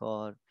centric,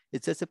 or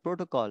it's just a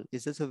protocol.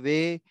 It's just a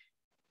way.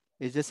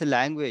 It's just a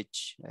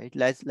language, right?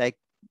 Like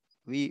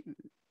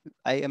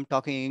I am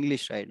talking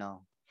English right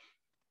now,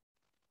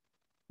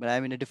 but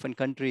I'm in a different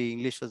country.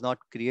 English was not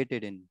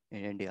created in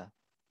India,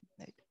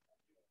 right?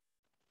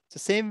 It's the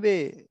same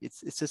way.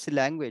 It's just a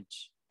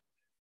language.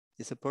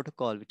 It's a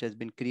protocol which has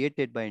been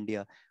created by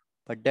India,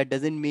 but that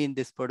doesn't mean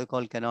this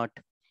protocol cannot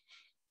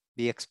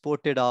be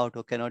exported out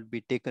or cannot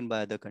be taken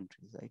by other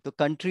countries, right? So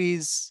country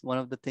is one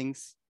of the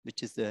things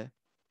which is the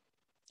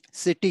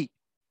city.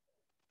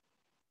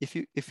 If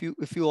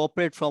you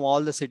operate from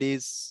all the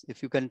cities,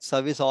 if you can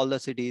service all the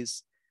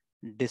cities,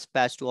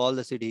 dispatch to all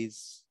the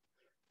cities,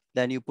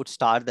 then you put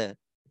star there.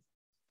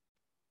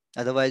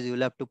 Otherwise, you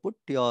will have to put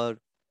your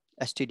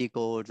STD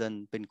codes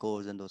and PIN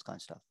codes and those kind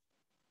of stuff.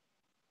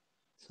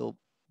 So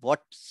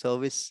what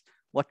service,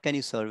 what can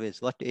you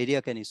service? What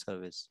area can you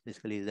service?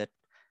 Basically that,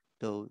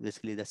 so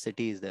basically the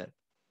city is there.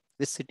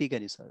 Which city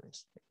can you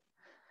service?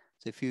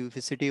 So if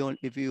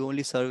you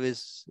only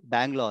service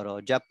Bangalore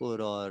or Jaipur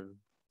or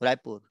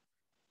Raipur,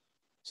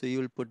 so you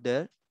will put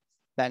there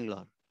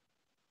Bangalore.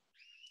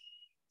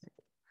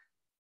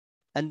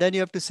 And then you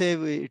have to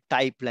say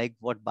type, like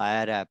what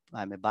buyer app.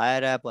 I'm a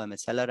buyer app or I'm a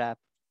seller app,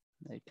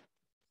 right?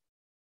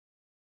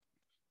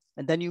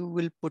 And then you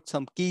will put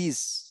some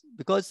keys,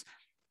 because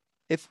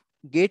if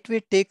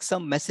gateway takes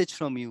some message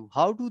from you,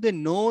 how do they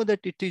know that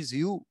it is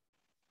you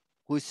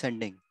who is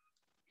sending?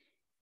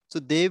 So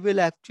they will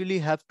actually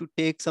have to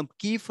take some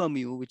key from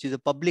you, which is a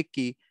public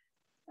key,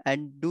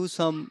 and do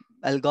some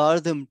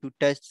algorithm to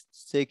test,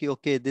 say,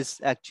 okay, this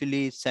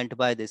actually sent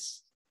by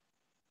this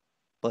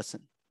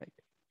person, right?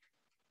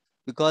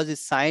 Because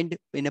it's signed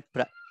in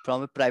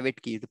from a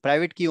private key. The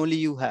private key only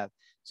you have.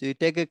 So you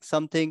take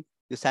something,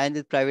 you sign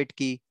the private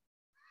key,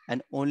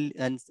 and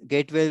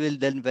gateway will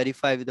then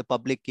verify with the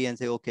public key and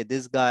say, okay,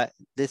 this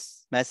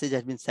message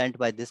has been sent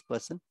by this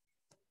person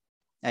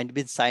and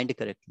been signed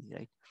correctly,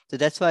 right? So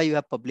that's why you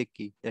have public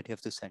key that you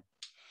have to send.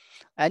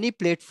 Any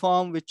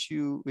platform which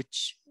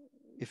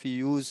if you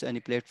use any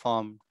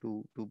platform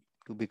to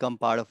become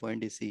part of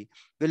ONDC,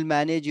 will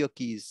manage your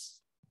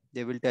keys.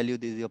 They will tell you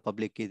this is your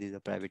public key, this is a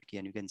private key,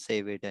 and you can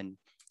save it,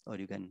 or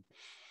you can,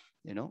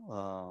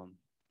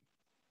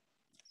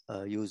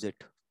 use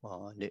it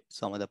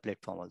some other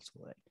platform also,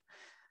 right?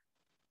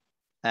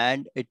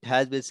 And it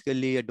has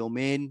basically a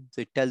domain,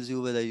 so it tells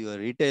you whether you're a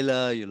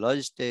retailer, your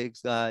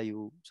logistics guy,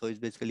 so it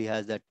basically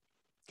has that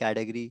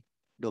category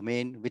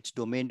domain, which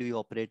domain do you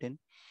operate in.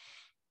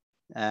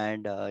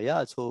 And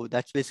yeah, so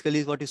that's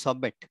basically what you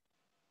submit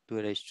to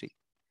a registry.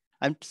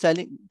 I'm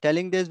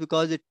telling this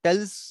because it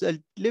tells a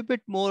little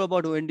bit more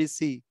about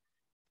ONDC.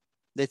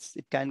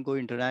 It can go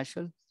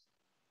international.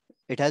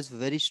 It has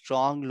very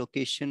strong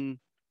location,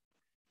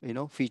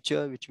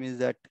 feature, which means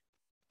that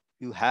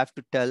you have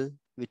to tell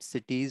which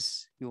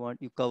cities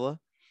you cover,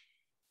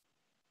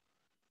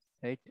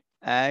 right?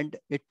 And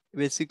it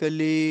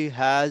basically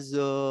has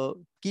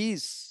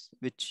keys,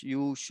 which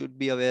you should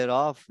be aware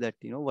of, that,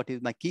 what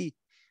is my key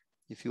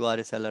if you are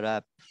a seller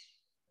app.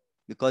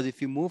 Because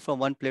if you move from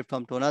one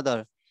platform to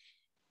another,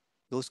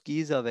 those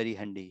keys are very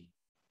handy.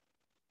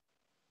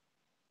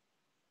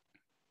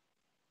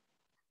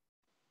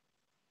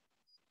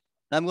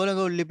 I'm going to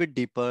go a little bit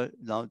deeper.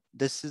 Now,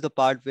 this is the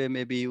part where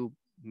maybe you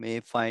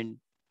may find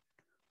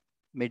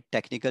mid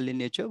technical in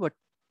nature, but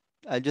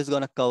I'm just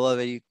going to cover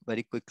very,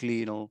 very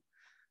quickly, few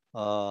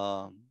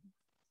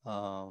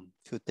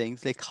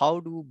things like how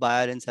do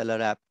buyer and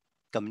seller app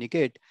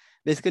communicate.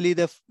 Basically,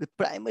 the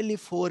primarily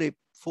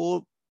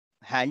four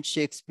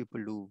handshakes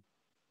people do.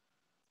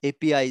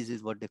 APIs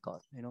is what they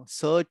call,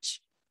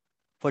 search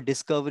for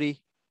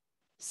discovery,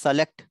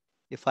 select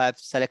if I'm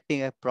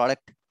selecting a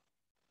product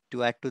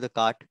to add to the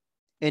cart,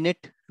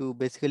 init to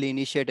basically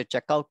initiate a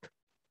checkout,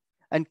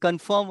 and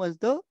confirm once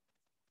the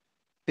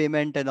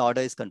payment and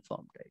order is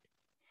confirmed, right?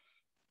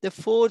 The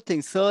four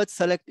things: search,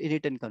 select,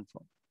 init, and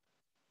confirm.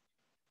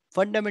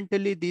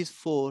 Fundamentally, these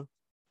four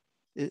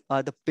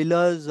are the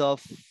pillars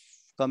of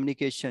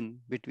communication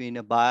between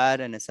a buyer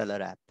and a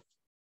seller app.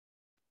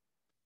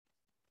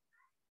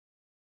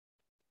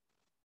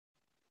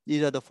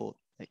 These are the four,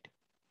 right?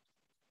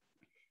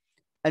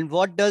 And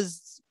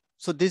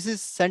so this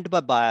is sent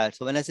by buyer.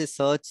 So when I say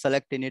search,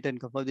 select, init, and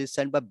confirm, this is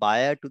sent by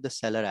buyer to the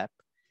seller app.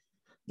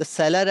 The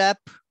seller app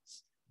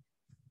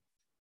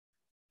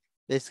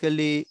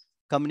basically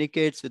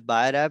communicates with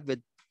buyer app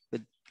with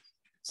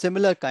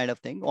similar kind of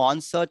thing: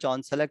 on search,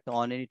 on select,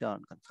 on init,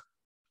 on confirm.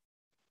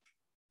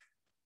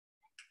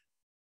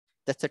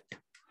 That's it.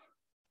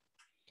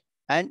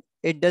 And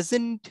it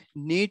doesn't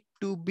need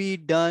to be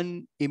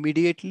done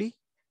immediately.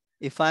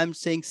 If I'm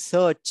saying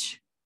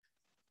search,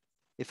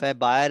 if a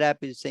buyer app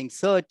is saying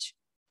search,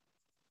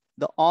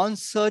 the on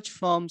search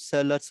from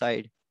seller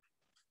side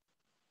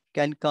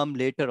can come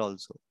later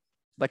also,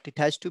 but it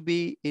has to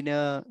be in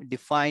a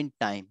defined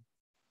time.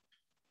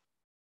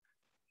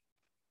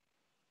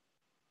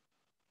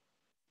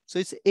 So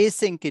it's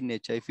async in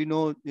nature. If you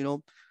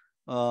know,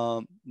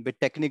 bit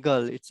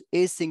technical. It's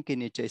async in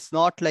nature. It's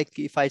not like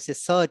if I say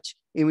search,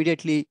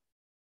 immediately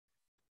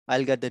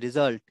I'll get the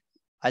result.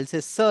 I'll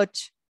say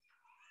search.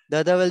 The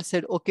other will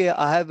say, okay,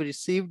 I have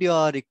received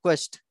your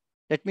request.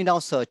 Let me now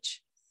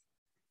search.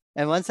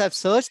 And once I've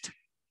searched,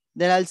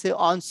 then I'll say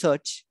on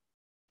search.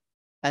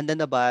 And then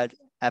the buyer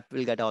app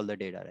will get all the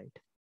data, right?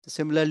 So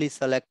similarly,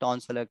 select on,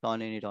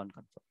 init, on,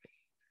 confirm.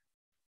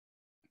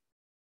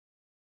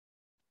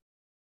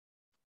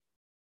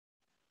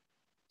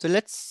 So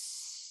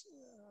let's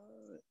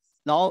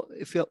now,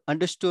 if you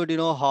understood,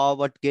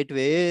 what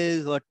gateway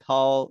is,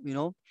 how,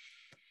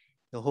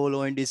 the whole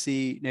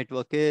ONDC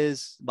network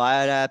is,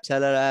 buyer app,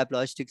 seller app,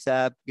 logistics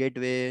app,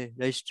 gateway,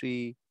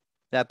 registry,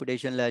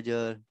 reputation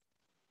ledger.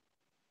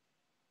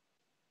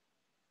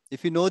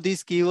 If you know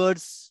these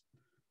keywords,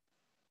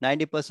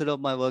 90% of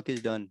my work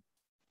is done.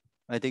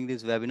 I think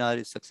this webinar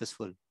is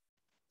successful.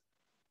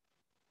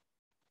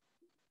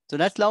 So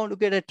let's now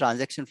look at a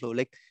transaction flow.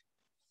 Like,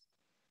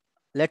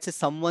 let's say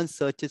someone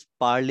searches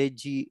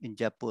Parle-G in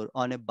Jaipur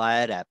on a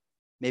buyer app,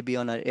 maybe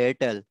on an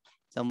Airtel.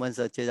 Someone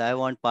searches, I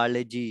want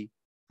Parle-G,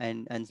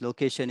 and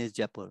location is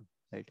Jaipur,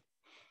 right?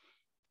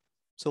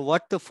 So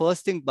what the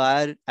first thing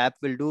buyer app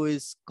will do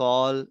is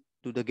call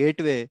to the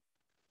gateway.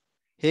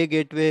 Hey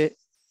gateway,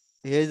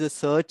 here's the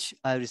search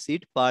I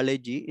received,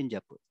 Parle-G in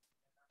Jaipur.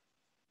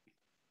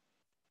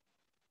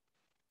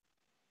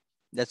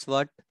 That's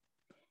what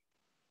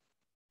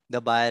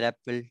the buyer app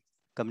will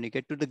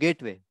communicate to the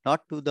gateway,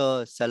 not to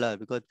the seller,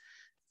 because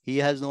he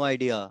has no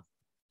idea.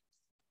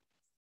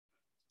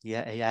 He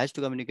has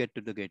to communicate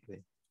to the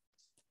gateway.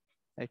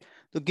 Right?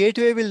 So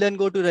gateway will then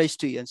go to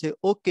registry and say,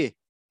 okay,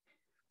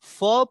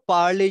 for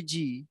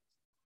Parle-G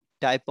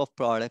type of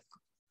product,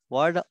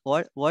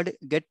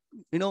 give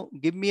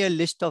me a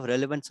list of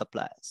relevant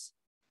suppliers.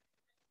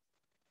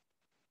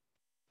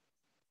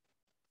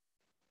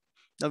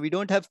 Now we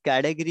don't have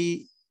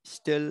category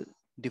still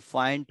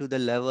defined to the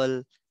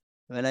level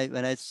when I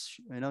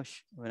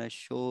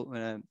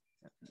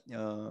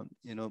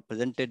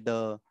presented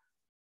the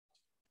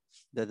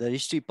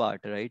registry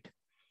part, right?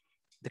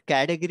 The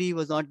category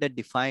was not that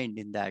defined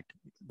in that,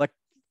 but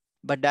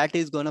that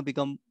is going to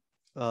become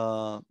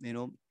a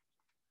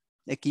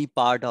key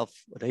part of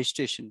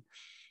registration,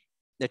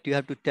 that you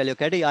have to tell your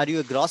category. Are you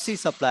a grocery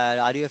supplier?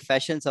 Are you a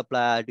fashion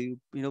supplier? Do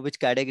you which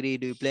category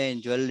do you play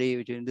in? Jewelry,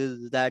 which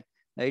this, that,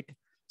 right?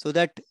 So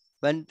that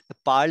when a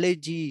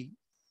Parle-G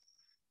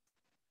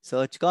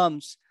search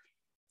comes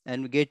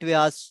and gateway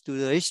asks to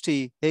the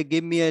registry, hey,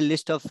 give me a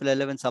list of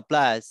relevant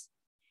suppliers,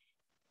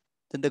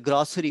 then the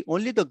grocery,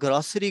 only the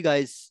grocery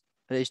guys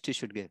registry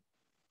should give,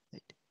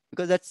 right?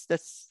 Because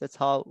that's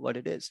how what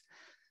it is.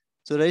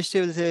 So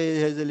registry will say,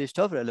 here's a list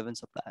of relevant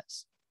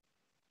suppliers.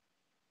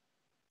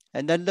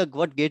 And then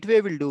what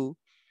gateway will do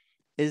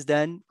is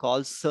then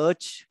call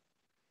search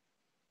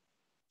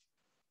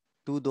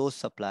to those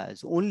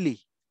suppliers only.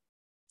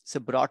 It's a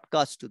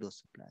broadcast to those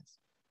suppliers.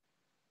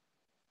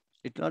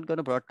 It's not going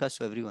to broadcast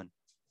to everyone.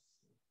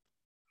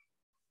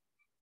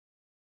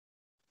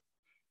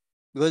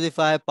 Because if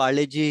I have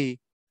Parle-G,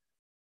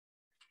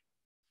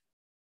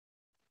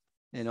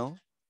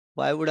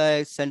 why would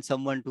I send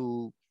someone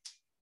to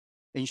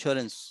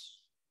insurance,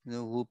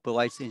 who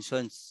provides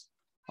insurance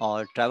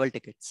or travel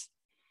tickets?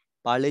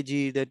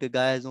 Parle-G, that the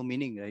guy has no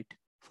meaning, right,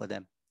 for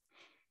them.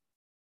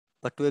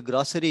 But to a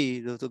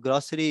grocery, the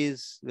grocery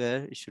is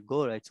where it should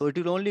go, right? So it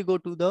will only go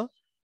to the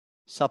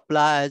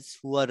suppliers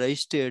who are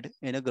registered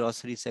in a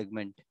grocery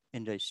segment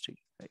in registry,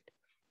 right?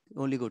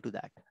 Only go to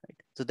that, right?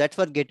 So that's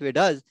what gateway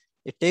does.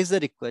 It takes the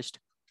request,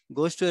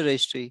 goes to a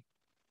registry,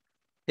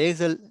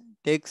 takes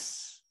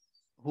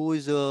who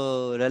is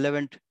a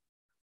relevant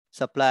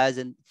suppliers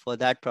for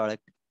that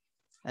product,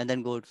 and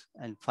then goes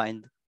and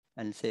find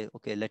and say,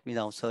 okay, let me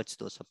now search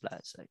those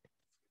suppliers, right?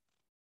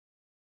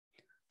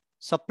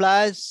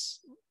 Suppliers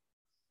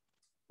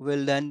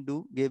will then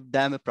give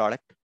them a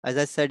product. As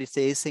I said, it's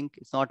async.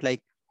 It's not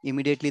like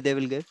immediately they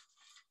will give.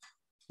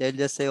 They'll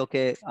just say,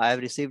 okay, I have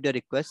received a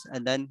request,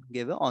 and then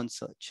give an on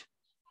search.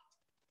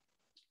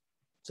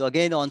 So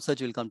again, on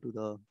search will come to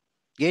the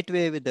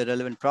gateway with the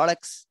relevant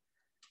products,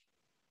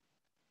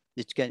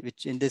 which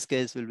in this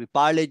case will be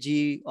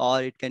Parle-G,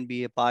 or it can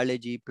be a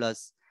Parle-G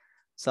plus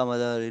some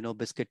other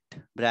biscuit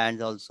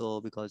brands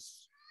also,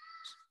 because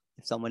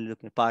if someone is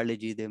looking at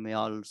Parle-G, they may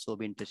also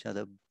be interested in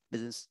other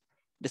business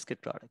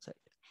biscuit products, right?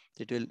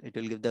 It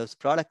will give those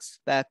products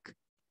back.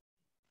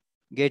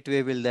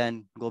 Gateway will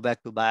then go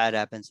back to buyer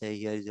app and say,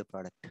 here is your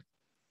product.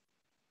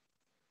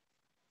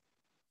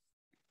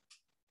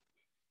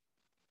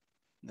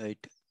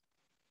 Right.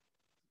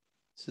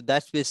 So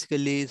that's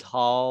basically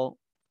how,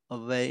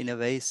 in a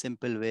very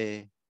simple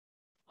way,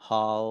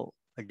 how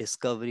a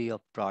discovery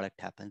of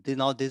product happens.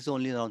 Now this is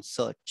only around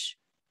search.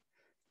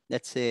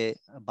 Let's say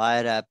a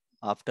buyer app,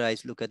 after I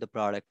look at the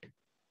product,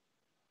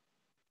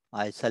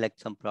 I select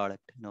some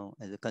product,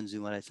 as a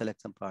consumer, I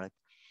select some product.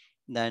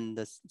 Then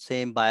the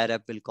same buyer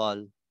app will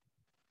call,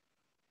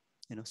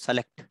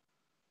 select.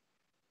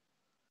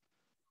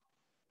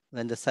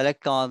 When the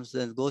select comes,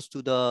 then goes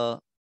to the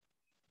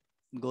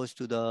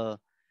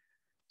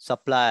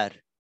supplier.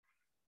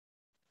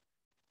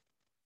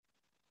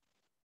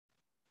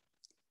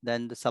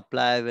 Then the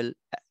supplier will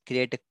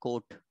create a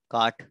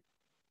cart.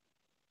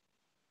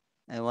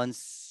 And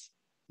once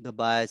the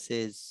buyer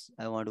says,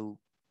 I want to,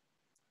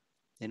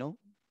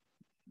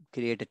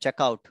 create a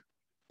checkout,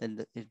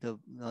 then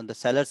on the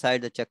seller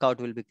side, the checkout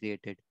will be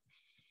created.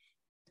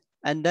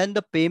 And then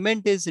the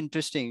payment is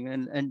interesting.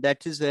 And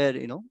that is where,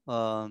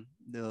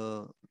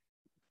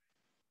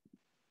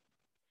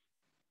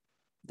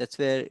 that's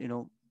where,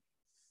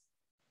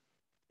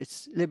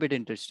 it's a little bit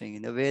interesting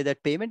in the way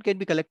that payment can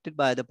be collected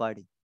by the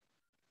party.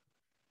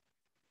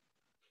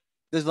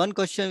 There's one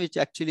question which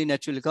actually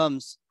naturally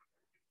comes,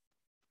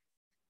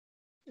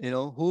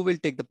 who will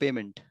take the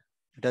payment?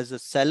 Does the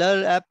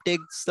seller app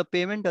takes the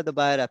payment or the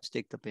buyer apps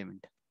take the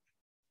payment?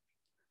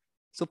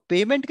 So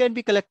payment can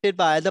be collected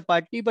by either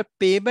party, but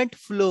payment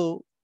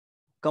flow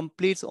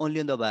completes only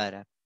on the buyer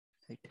app,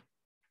 right?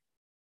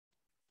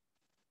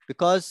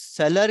 Because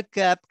seller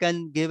app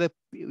can give a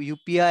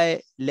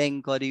UPI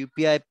link or a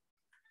UPI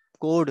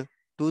code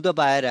to the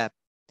buyer app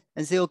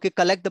and say, okay,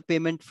 collect the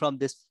payment from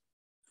this,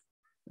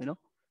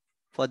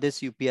 for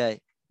this UPI.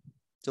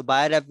 So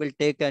buyer app will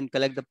take and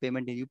collect the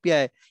payment in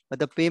UPI, but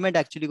the payment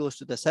actually goes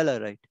to the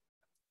seller, right?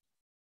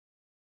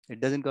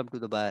 It doesn't come to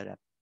the buyer app.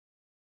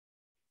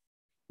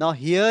 Now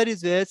here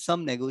is where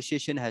some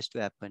negotiation has to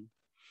happen.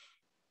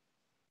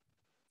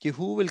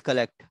 Who will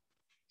collect?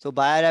 So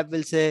buyer app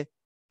will say,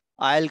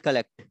 I'll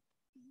collect.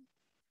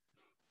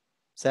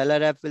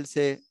 Seller app will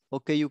say,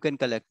 okay, you can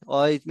collect.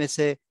 Or it may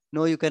say,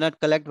 no, you cannot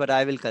collect, but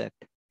I will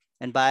collect.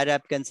 And buyer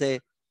app can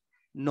say,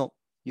 no,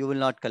 you will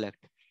not collect.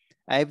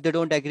 And if they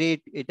don't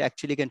agree, it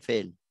actually can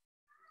fail.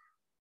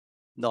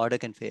 The order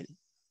can fail.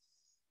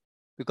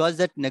 Because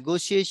that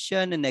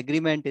negotiation and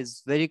agreement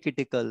is very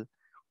critical.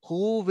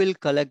 Who will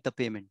collect the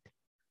payment?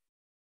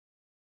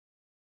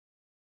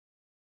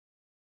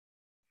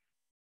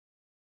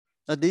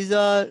 Now these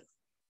are,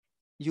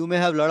 you may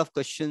have a lot of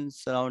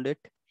questions around it.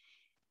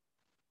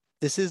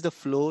 This is the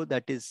flow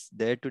that is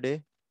there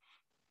today.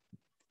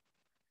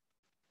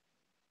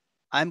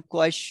 I'm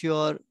quite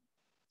sure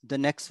the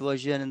next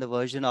version and the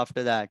version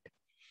after that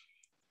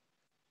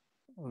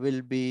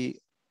will be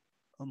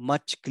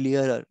much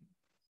clearer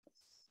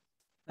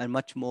and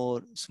much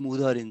more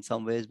smoother in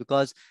some ways,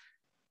 because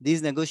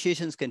these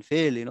negotiations can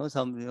fail.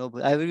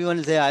 Everyone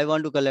will say, I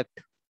want to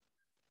collect.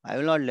 I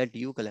will not let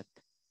you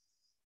collect.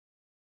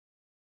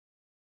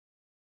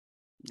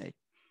 Right?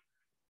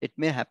 It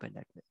may happen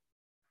that way.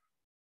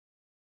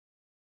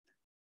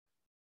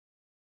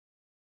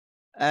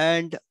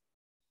 And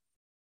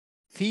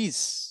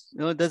fees,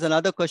 there's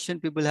another question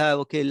people have.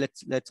 Okay,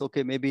 let's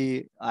okay,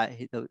 maybe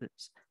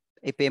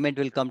a payment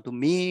will come to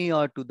me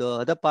or to the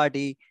other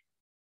party.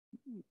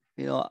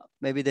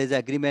 Maybe there's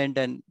agreement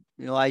and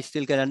I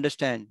still can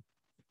understand.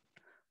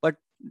 But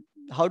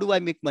how do I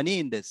make money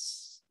in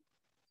this?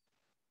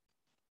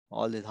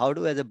 All this. How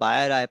do, as a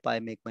buyer app, I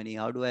make money?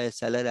 How do I, as a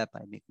seller app,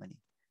 I make money?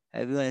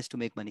 Everyone has to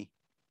make money.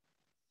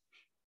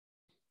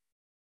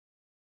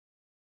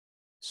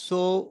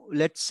 So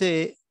let's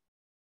say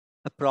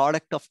a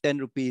product of 10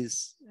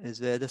 rupees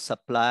is where the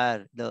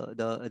supplier,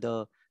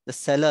 the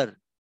seller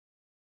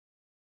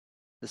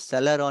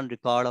on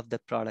record of the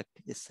product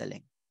is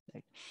selling.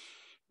 Right?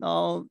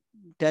 Now,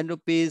 10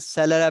 rupees,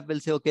 seller app will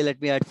say, okay,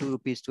 let me add 2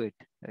 rupees to it.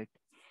 Right?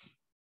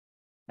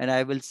 And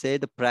I will say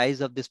the price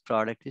of this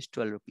product is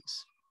 12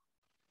 rupees.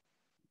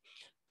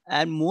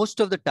 And most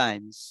of the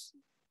times,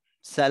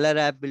 seller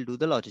app will do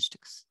the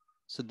logistics.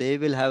 So they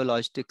will have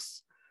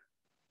logistics.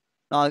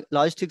 Now,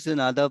 logistics is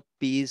another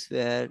piece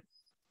where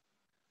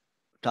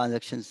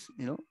transactions,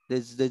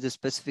 there's a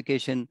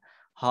specification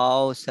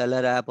how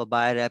seller app or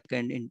buyer app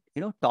can,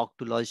 talk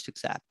to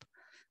logistics app.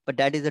 But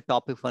that is a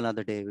topic for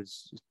another day, which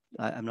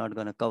I'm not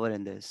going to cover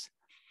in this.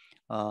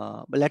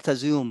 But let's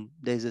assume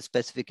there's a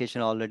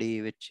specification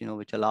already which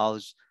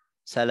allows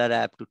seller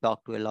app to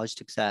talk to a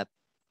logistics app,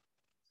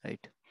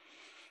 right?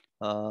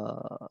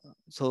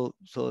 So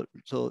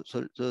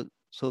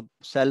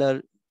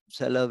seller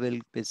will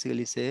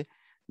basically say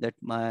that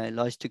my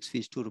logistics fee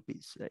is 2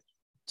 rupees, right?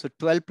 So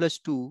 12 plus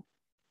 2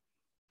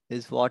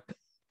 is what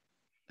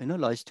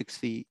logistics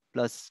fee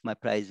plus my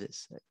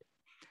prices, right?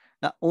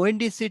 Now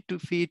ONDC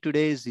fee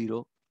today is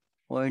 0.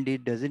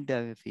 OND doesn't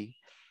have a fee,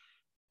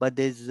 but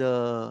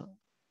there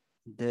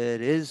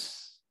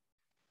is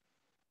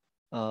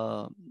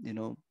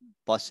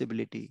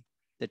possibility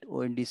that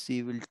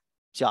ONDC will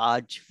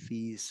charge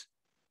fees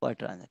per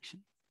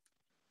transaction.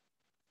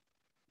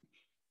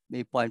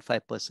 Maybe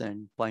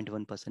 0.5%,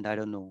 0.1%, I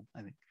don't know.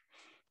 I mean,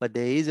 but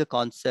there is a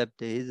concept,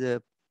 there is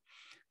a,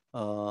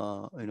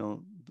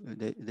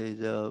 there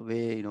is a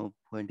way,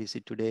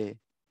 ONDC today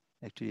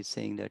actually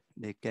saying that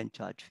they can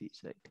charge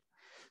fees, right?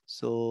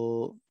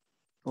 So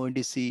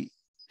ONDC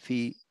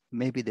fee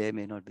may be there,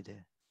 may not be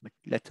there, but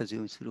let's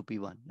assume it's rupee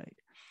 1, right?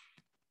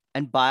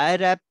 And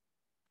buyer app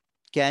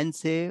can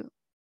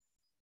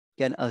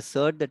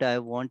assert that I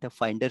want a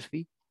finder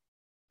fee.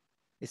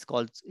 It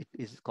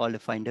is called a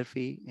finder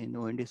fee in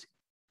ONDC.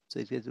 So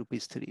it is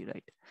rupees 3,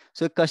 right?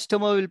 So a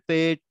customer will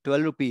pay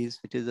 12 rupees,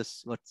 which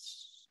is what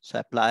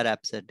supplier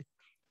app said,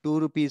 2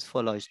 rupees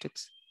for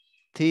logistics,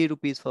 3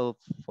 rupees for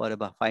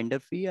a finder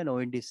fee, and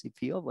ONDC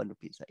fee of 1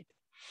 rupees, right?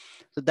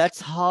 So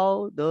that's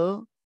how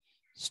the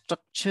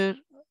structure,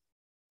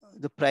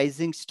 the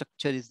pricing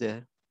structure is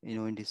there in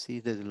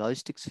ONDC. There's a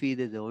logistics fee,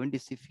 there's a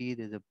ONDC fee,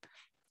 there's a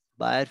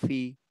buyer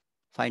fee,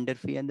 finder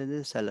fee, and then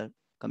there's a seller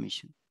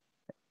commission.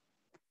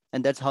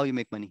 And that's how you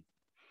make money.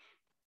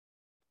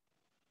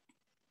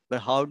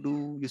 But how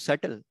do you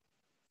settle?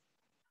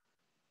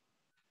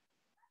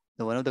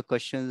 So one of the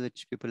questions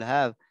which people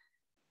have,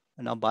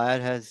 now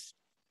buyer has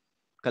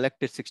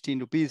collected 16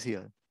 rupees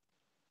here.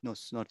 No,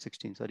 it's not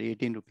 16, sorry,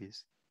 18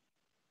 rupees.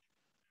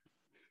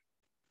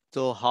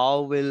 So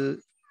how will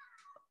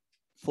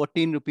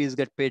 14 rupees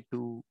get paid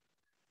to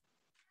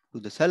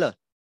the seller?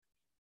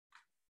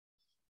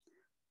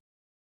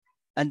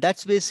 And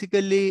that's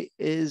basically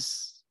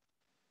is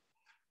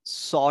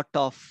sort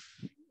of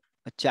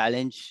a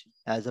challenge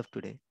as of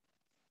today.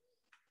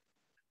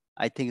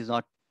 I think is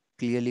not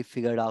clearly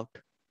figured out,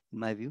 in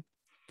my view,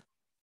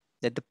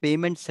 that the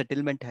payment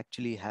settlement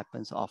actually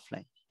happens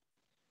offline.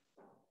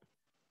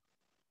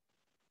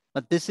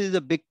 But this is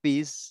a big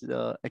piece,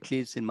 at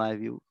least in my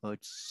view.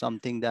 It's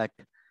something that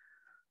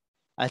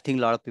I think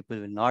a lot of people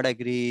will not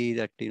agree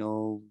that,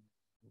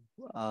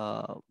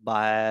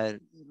 buyer,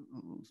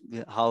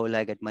 how will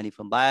I get money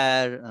from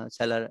buyer?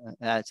 Seller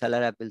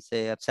app will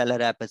say,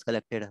 seller app has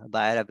collected,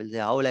 buyer app will say,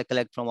 how will I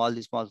collect from all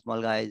these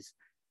small guys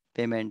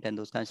payment and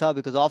those kinds of stuff,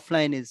 because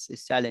offline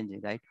is challenging,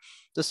 right?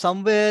 So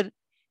somewhere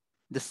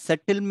the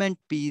settlement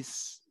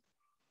piece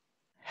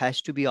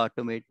has to be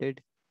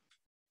automated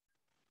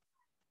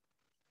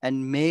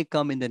and may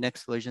come in the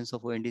next versions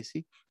of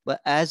ONDC.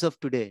 But as of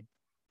today,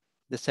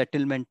 the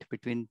settlement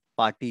between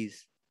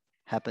parties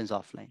happens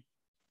offline.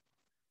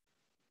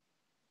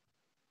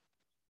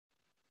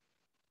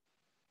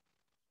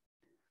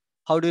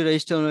 How do you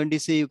register on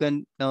ONDC?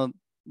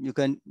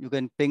 You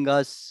can ping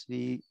us.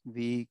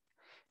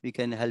 We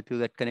can help you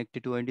get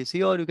connected to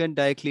ONDC, or you can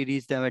directly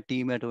reach them at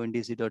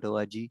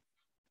team@ondc.org.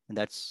 And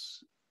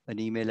that's an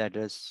email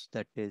address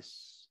that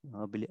is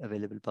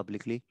available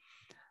publicly.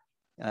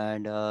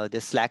 And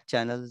there's Slack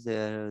channels.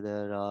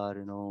 There are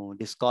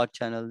Discord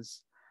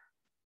channels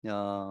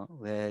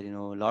where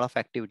a lot of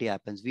activity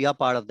happens. We are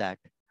part of that.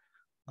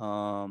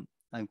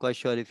 I'm quite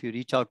sure if you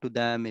reach out to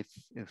them, if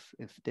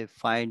they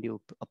find you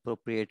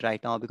appropriate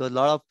right now, because a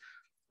lot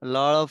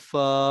of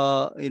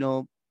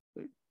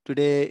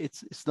today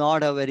it's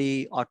not a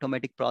very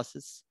automatic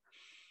process.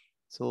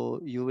 So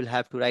you will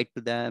have to write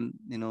to them.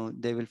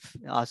 They will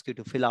ask you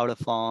to fill out a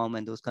form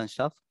and those kind of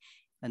stuff,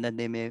 and then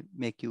they may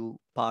make you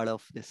part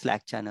of the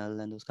Slack channel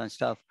and those kind of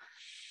stuff.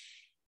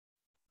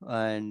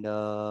 And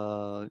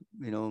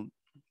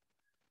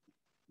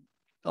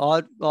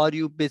or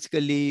you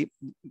basically,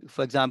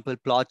 for example,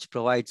 Plotch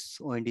provides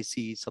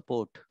ONDC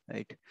support,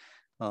 right?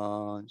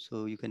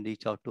 So you can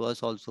reach out to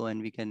us also,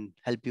 and we can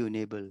help you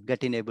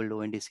get enabled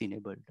ONDC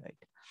enabled, right?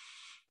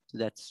 So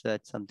that's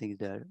something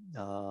there.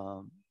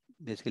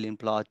 Basically in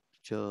Plotch,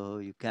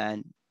 you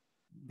can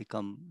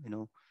become,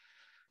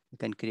 you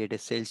can create a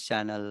sales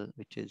channel,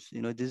 which is,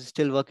 this is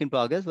still work in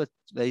progress, but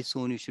very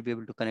soon you should be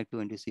able to connect to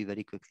ONDC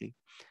very quickly.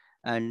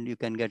 And you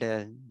can get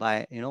a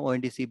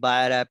ONDC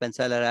buyer app and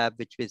seller app,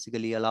 which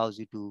basically allows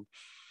you to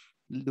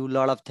do a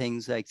lot of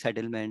things like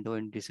settlement,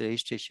 ONDC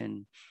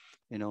registration,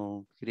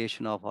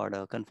 creation of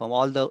order, confirm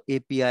all the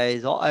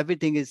APIs,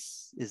 everything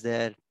is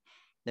there,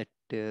 that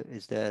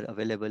is there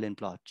available in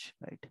Plotch,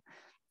 right?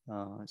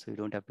 So you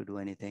don't have to do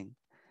anything.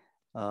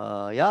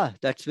 Yeah,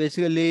 that's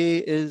basically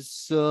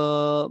is,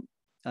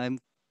 I'm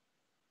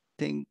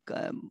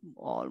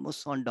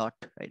almost on dot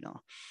right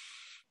now.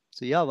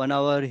 So yeah, 1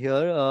 hour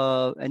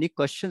here. Any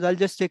questions? I'll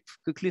just take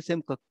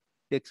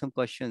some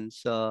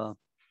questions.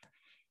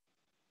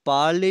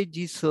 Parley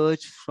G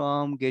search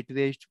from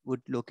gateway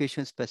would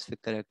location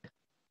specific, correct?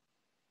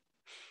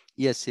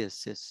 Yes.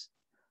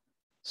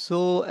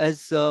 So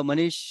as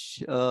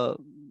Manish,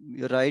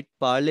 you're right,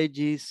 Parley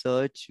G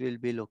search will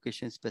be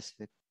location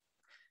specific,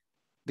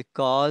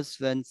 because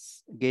when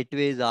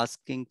gateway is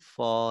asking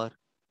for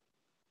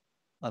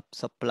a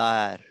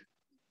supplier,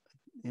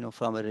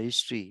 from a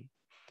registry,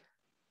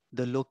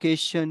 the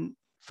location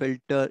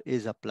filter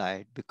is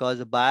applied, because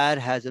the buyer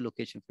has a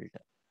location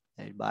filter.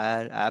 Right?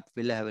 Buyer app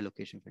will have a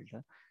location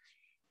filter.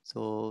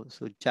 So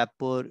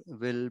Jaipur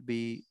will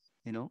be,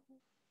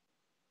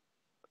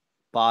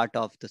 part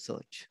of the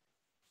search.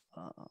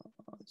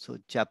 So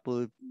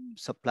Jaipur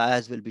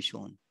suppliers will be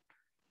shown.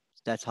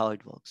 That's how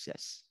it works.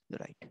 Yes, you're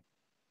right.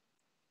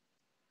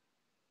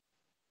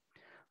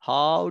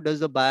 How does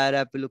the buyer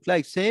app look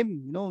like?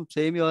 Same,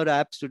 same your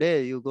apps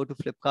today. You go to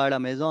Flipkart,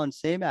 Amazon,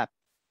 same app,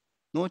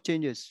 no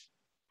changes.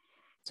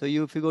 So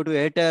if you go to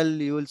Airtel,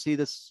 you will see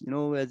this,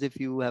 as if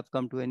you have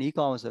come to an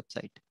e-commerce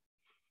website.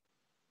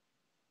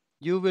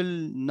 You will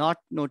not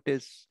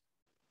notice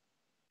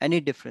any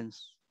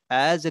difference.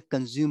 As a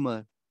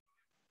consumer,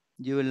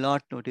 you will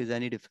not notice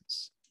any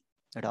difference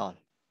at all.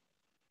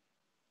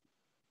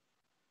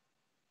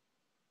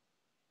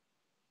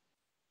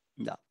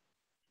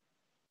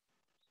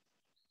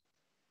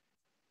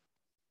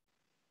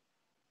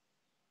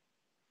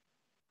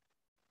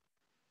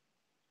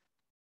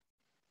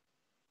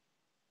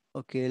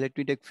 Okay, let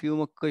me take few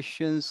more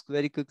questions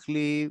very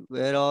quickly.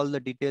 Where all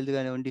the details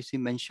that ONDC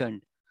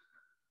mentioned.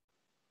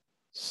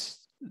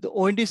 The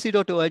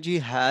ONDC.org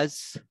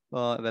has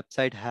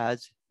website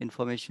has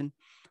information,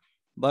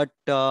 but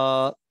there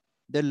are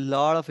a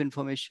lot of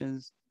information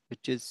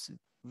which is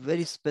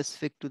very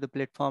specific to the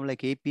platform,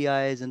 like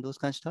APIs and those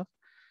kind of stuff,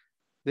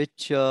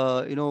 which you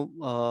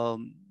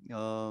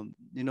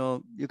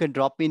can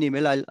drop me an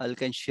email. I'll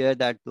can share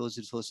that those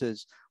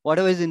resources.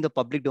 Whatever is in the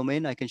public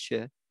domain, I can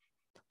share.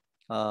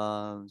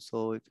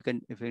 So if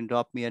you can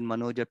drop me at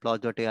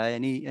manoj@plotch.ai,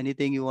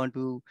 anything you want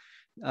to,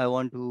 I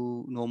want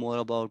to know more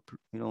about,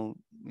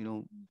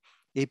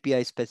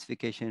 API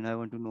specification. I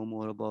want to know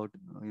more about,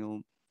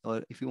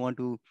 or if you want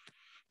to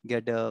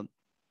get a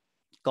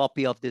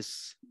copy of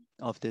this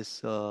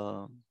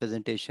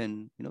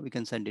presentation, we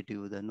can send it to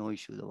you. There are no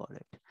issues about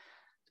it.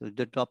 So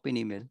just drop an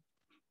email.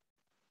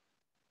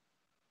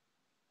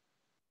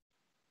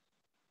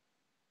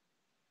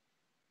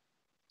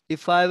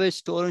 If I have a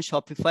store on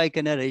Shopify,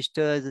 can I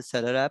register as a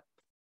seller app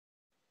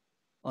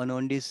on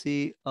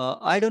ONDC?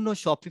 I don't know.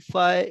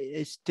 Shopify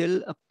is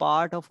still a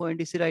part of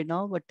ONDC right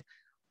now, but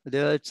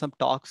there are some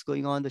talks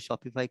going on. The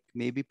Shopify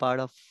may be part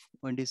of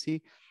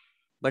ONDC.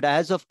 But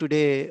as of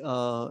today,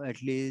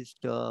 at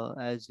least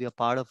as we are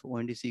part of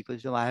ONDC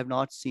ecosystem, I have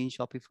not seen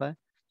Shopify.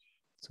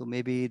 So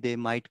maybe they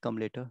might come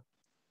later.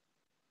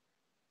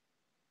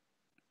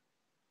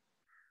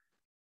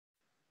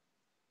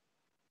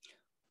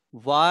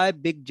 Why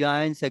big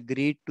giants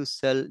agreed to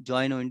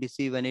join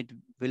ONDC when it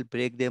will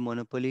break their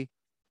monopoly?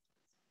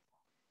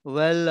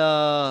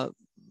 Well,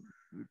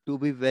 to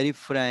be very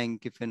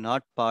frank, if you're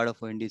not part of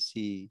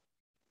ONDC,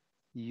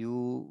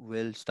 you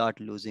will start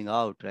losing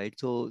out, right?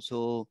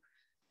 So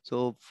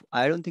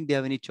I don't think they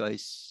have any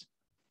choice.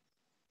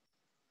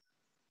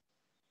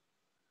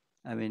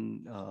 I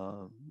mean,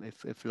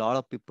 if a lot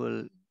of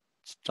people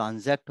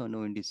transact on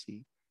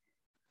ONDC,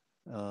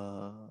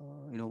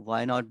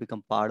 why not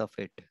become part of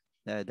it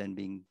rather than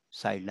being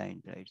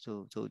sidelined, right?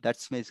 So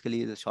that's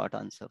basically the short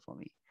answer for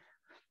me.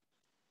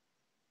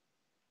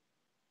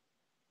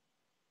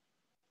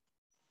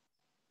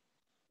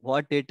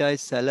 What data is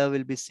seller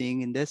will be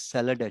seeing in their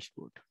seller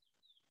dashboard?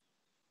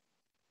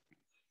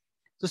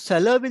 So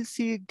seller will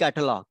see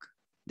catalog,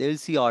 they will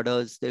see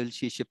orders, they will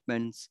see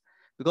shipments,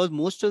 because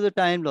most of the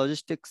time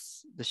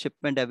logistics, the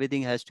shipment,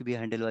 everything has to be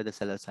handled by the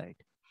seller side,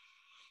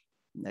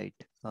 right?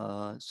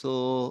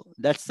 So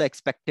that's the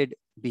expected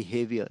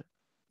behavior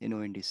in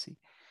ONDC.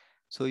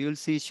 So you'll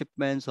see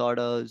shipments,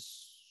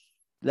 orders,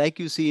 like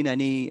you see in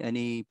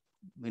any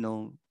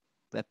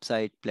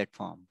website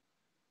platform.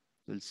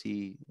 You'll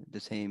see the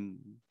same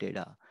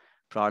data,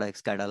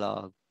 products,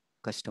 catalog,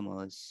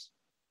 customers.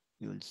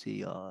 You'll see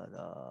your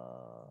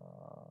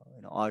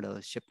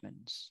orders,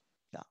 shipments.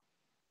 Yeah.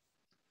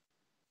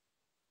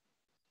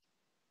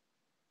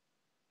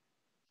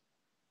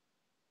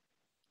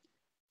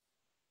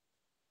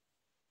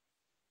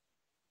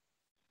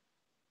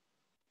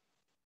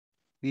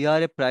 We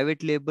are a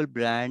private label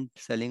brand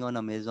selling on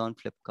Amazon,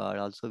 Flipkart.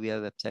 Also, we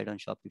have a website on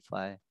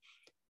Shopify.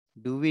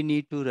 Do we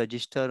need to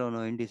register on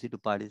ONDC to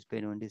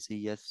participate in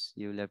ONDC? Yes,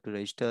 you will have to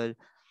register.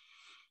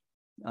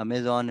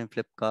 Amazon and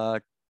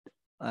Flipkart,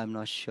 I'm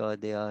not sure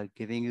they are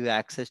giving you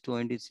access to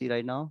ONDC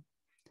right now.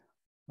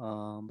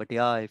 But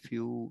yeah, if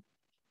you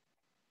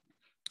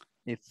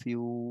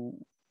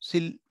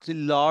see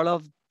lot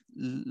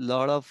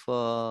of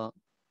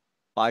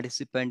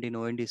participant in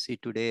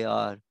ONDC today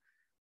are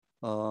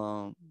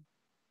uh,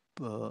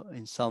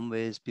 in some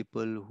ways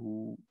people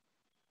who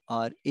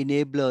are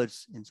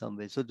enablers in some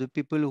ways. So the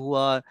people who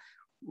are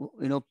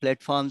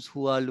platforms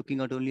who are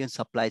looking at only on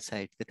supply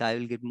side, that I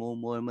will get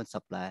more and more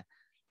supply,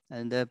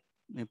 and the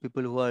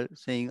people who are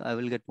saying I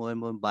will get more and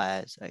more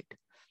buyers, right?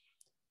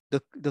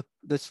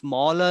 The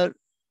smaller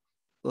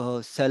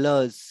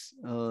sellers,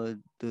 the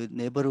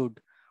neighborhood,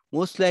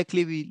 most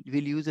likely we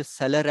will use a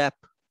seller app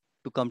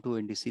to come to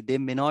ONDC. They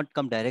may not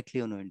come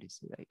directly on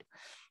ONDC, right?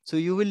 So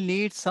you will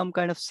need some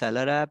kind of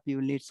seller app. You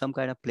will need some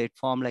kind of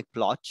platform like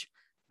Plotch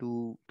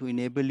to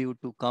enable you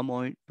to come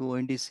on to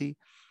ONDC.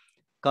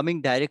 Coming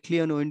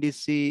directly on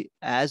ONDC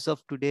as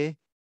of today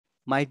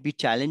might be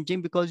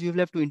challenging because you will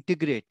have to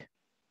integrate.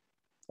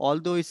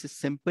 Although it's a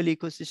simple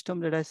ecosystem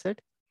that I said,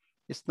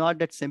 it's not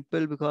that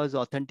simple because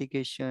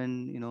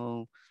authentication,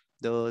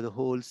 the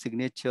whole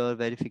signature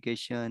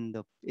verification,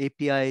 the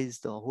APIs,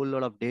 the whole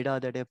lot of data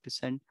that I have to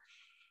send.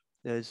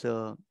 There's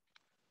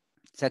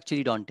it's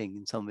actually daunting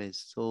in some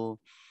ways. So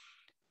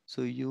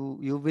you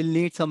will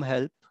need some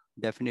help,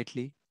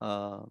 definitely.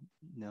 No,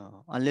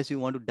 unless you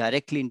want to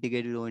directly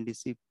integrate with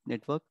ONDC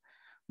network,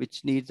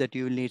 which needs that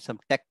you will need some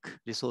tech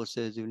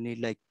resources. You will need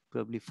like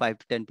probably 5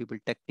 to 10 people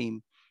tech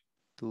team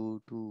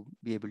to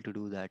be able to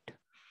do that.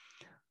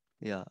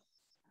 Yeah.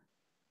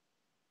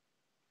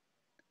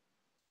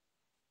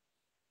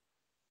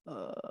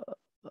 Uh,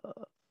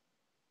 uh,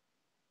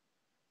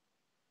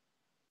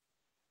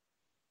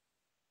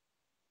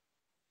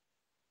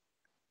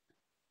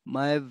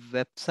 my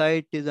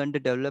website is under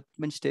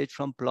development stage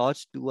from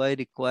Plotch. Do I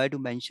require to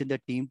mention the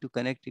team to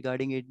connect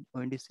regarding it,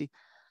 ONDC?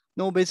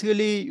 No,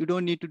 basically you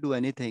don't need to do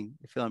anything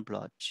if you're on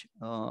Plotch.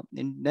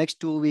 In next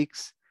 2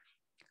 weeks,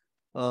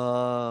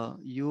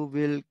 you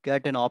will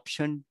get an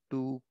option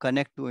to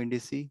connect to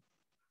ONDC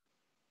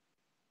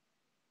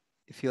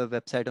if you have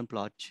a website on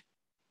Plotch,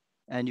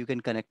 and you can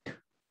connect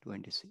to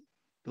ONDC.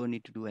 Don't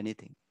need to do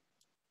anything.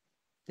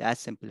 As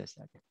simple as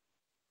that.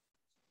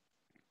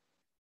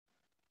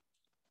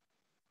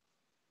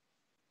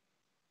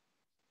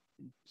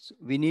 So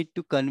we need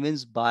to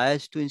convince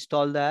buyers to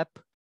install the app.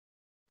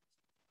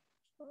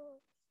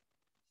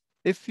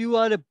 If you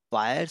are a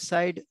buyer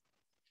side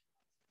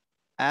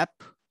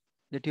app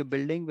that you're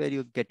building where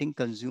you're getting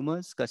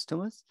customers,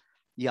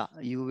 yeah,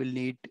 you will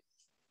need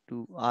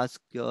to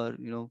ask your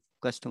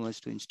customers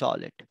to install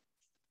it,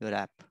 your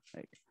app,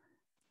 right?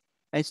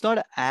 And it's not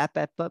an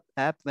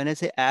app. When I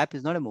say app,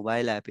 it's not a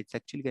mobile app. It's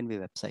actually can be a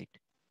website,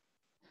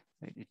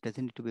 right? It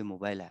doesn't need to be a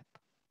mobile app.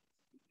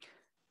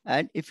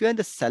 And if you're on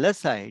the seller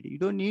side, you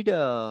don't need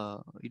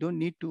to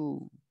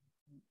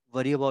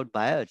worry about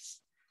buyers.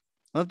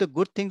 One of the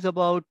good things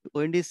about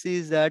ONDC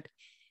is that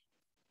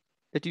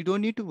you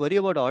don't need to worry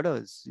about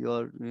orders. The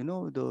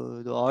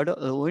order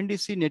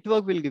ONDC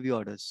network will give you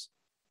orders.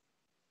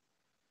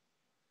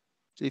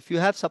 So if you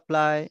have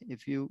supply,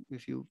 if you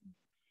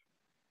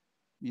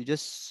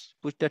just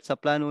push that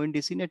supply on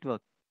ONDC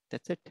network,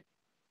 that's it.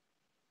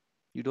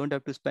 You don't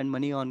have to spend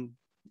money on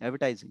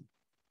advertising.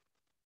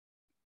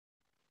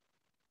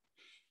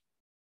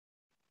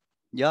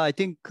 Yeah, I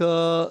think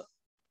that's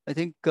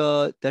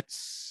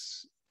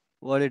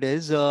what it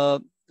is.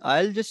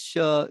 I'll just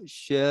share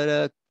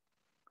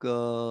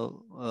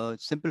a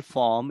simple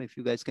form if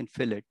you guys can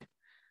fill it.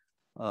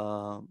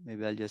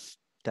 Maybe I'll just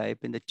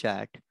type in the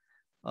chat.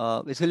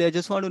 Basically, I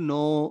just want to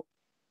know.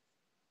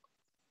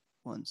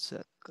 One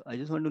sec. I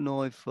just want to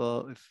know if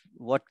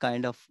what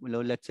kind of,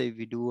 let's say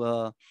we do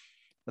a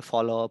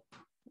follow-up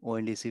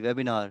ONDC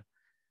webinar.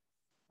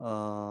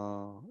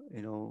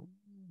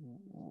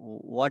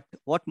 What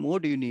more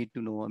do you need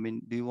to know? I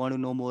mean, do you want to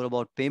know more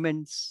about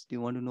payments? Do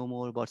you want to know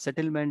more about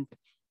settlement,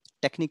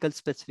 technical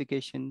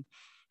specification?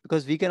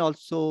 Because we can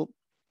also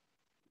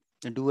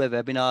do a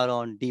webinar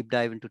on deep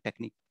dive into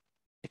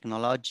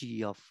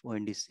technology of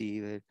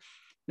ONDC,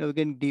 where we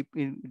can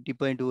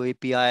deeper into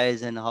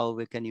APIs and how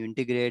we can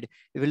integrate.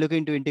 If you're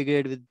looking to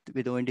integrate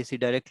with ONDC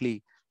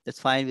directly, that's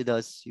fine with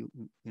us.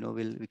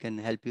 We can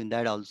help you in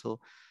that also.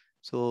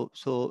 So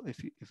so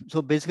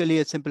basically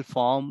a simple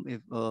form,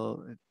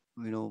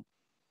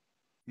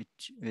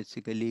 which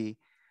basically,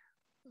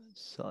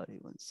 sorry,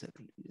 one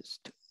second,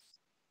 just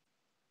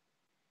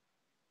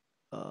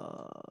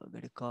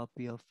get a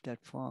copy of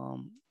that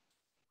form.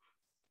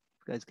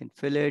 You guys can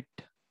fill it.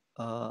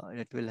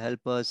 It will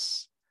help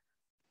us,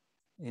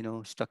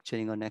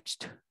 structuring our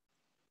next,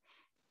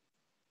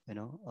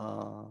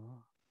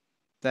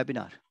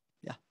 webinar.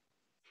 Yeah.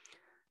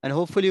 And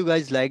hopefully you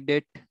guys liked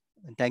it.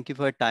 And thank you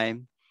for your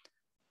time.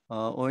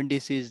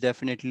 ONDC is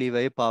definitely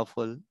very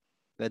powerful.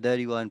 Whether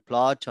you are in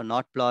Plotch or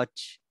not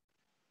Plotch,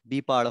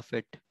 be part of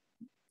it.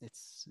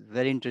 It's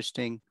very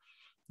interesting.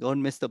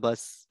 Don't miss the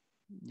bus.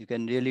 You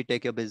can really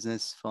take your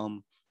business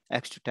from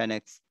X to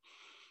 10X.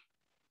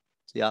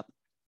 So yeah,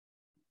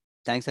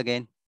 thanks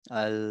again.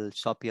 I'll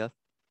stop here.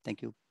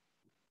 Thank you.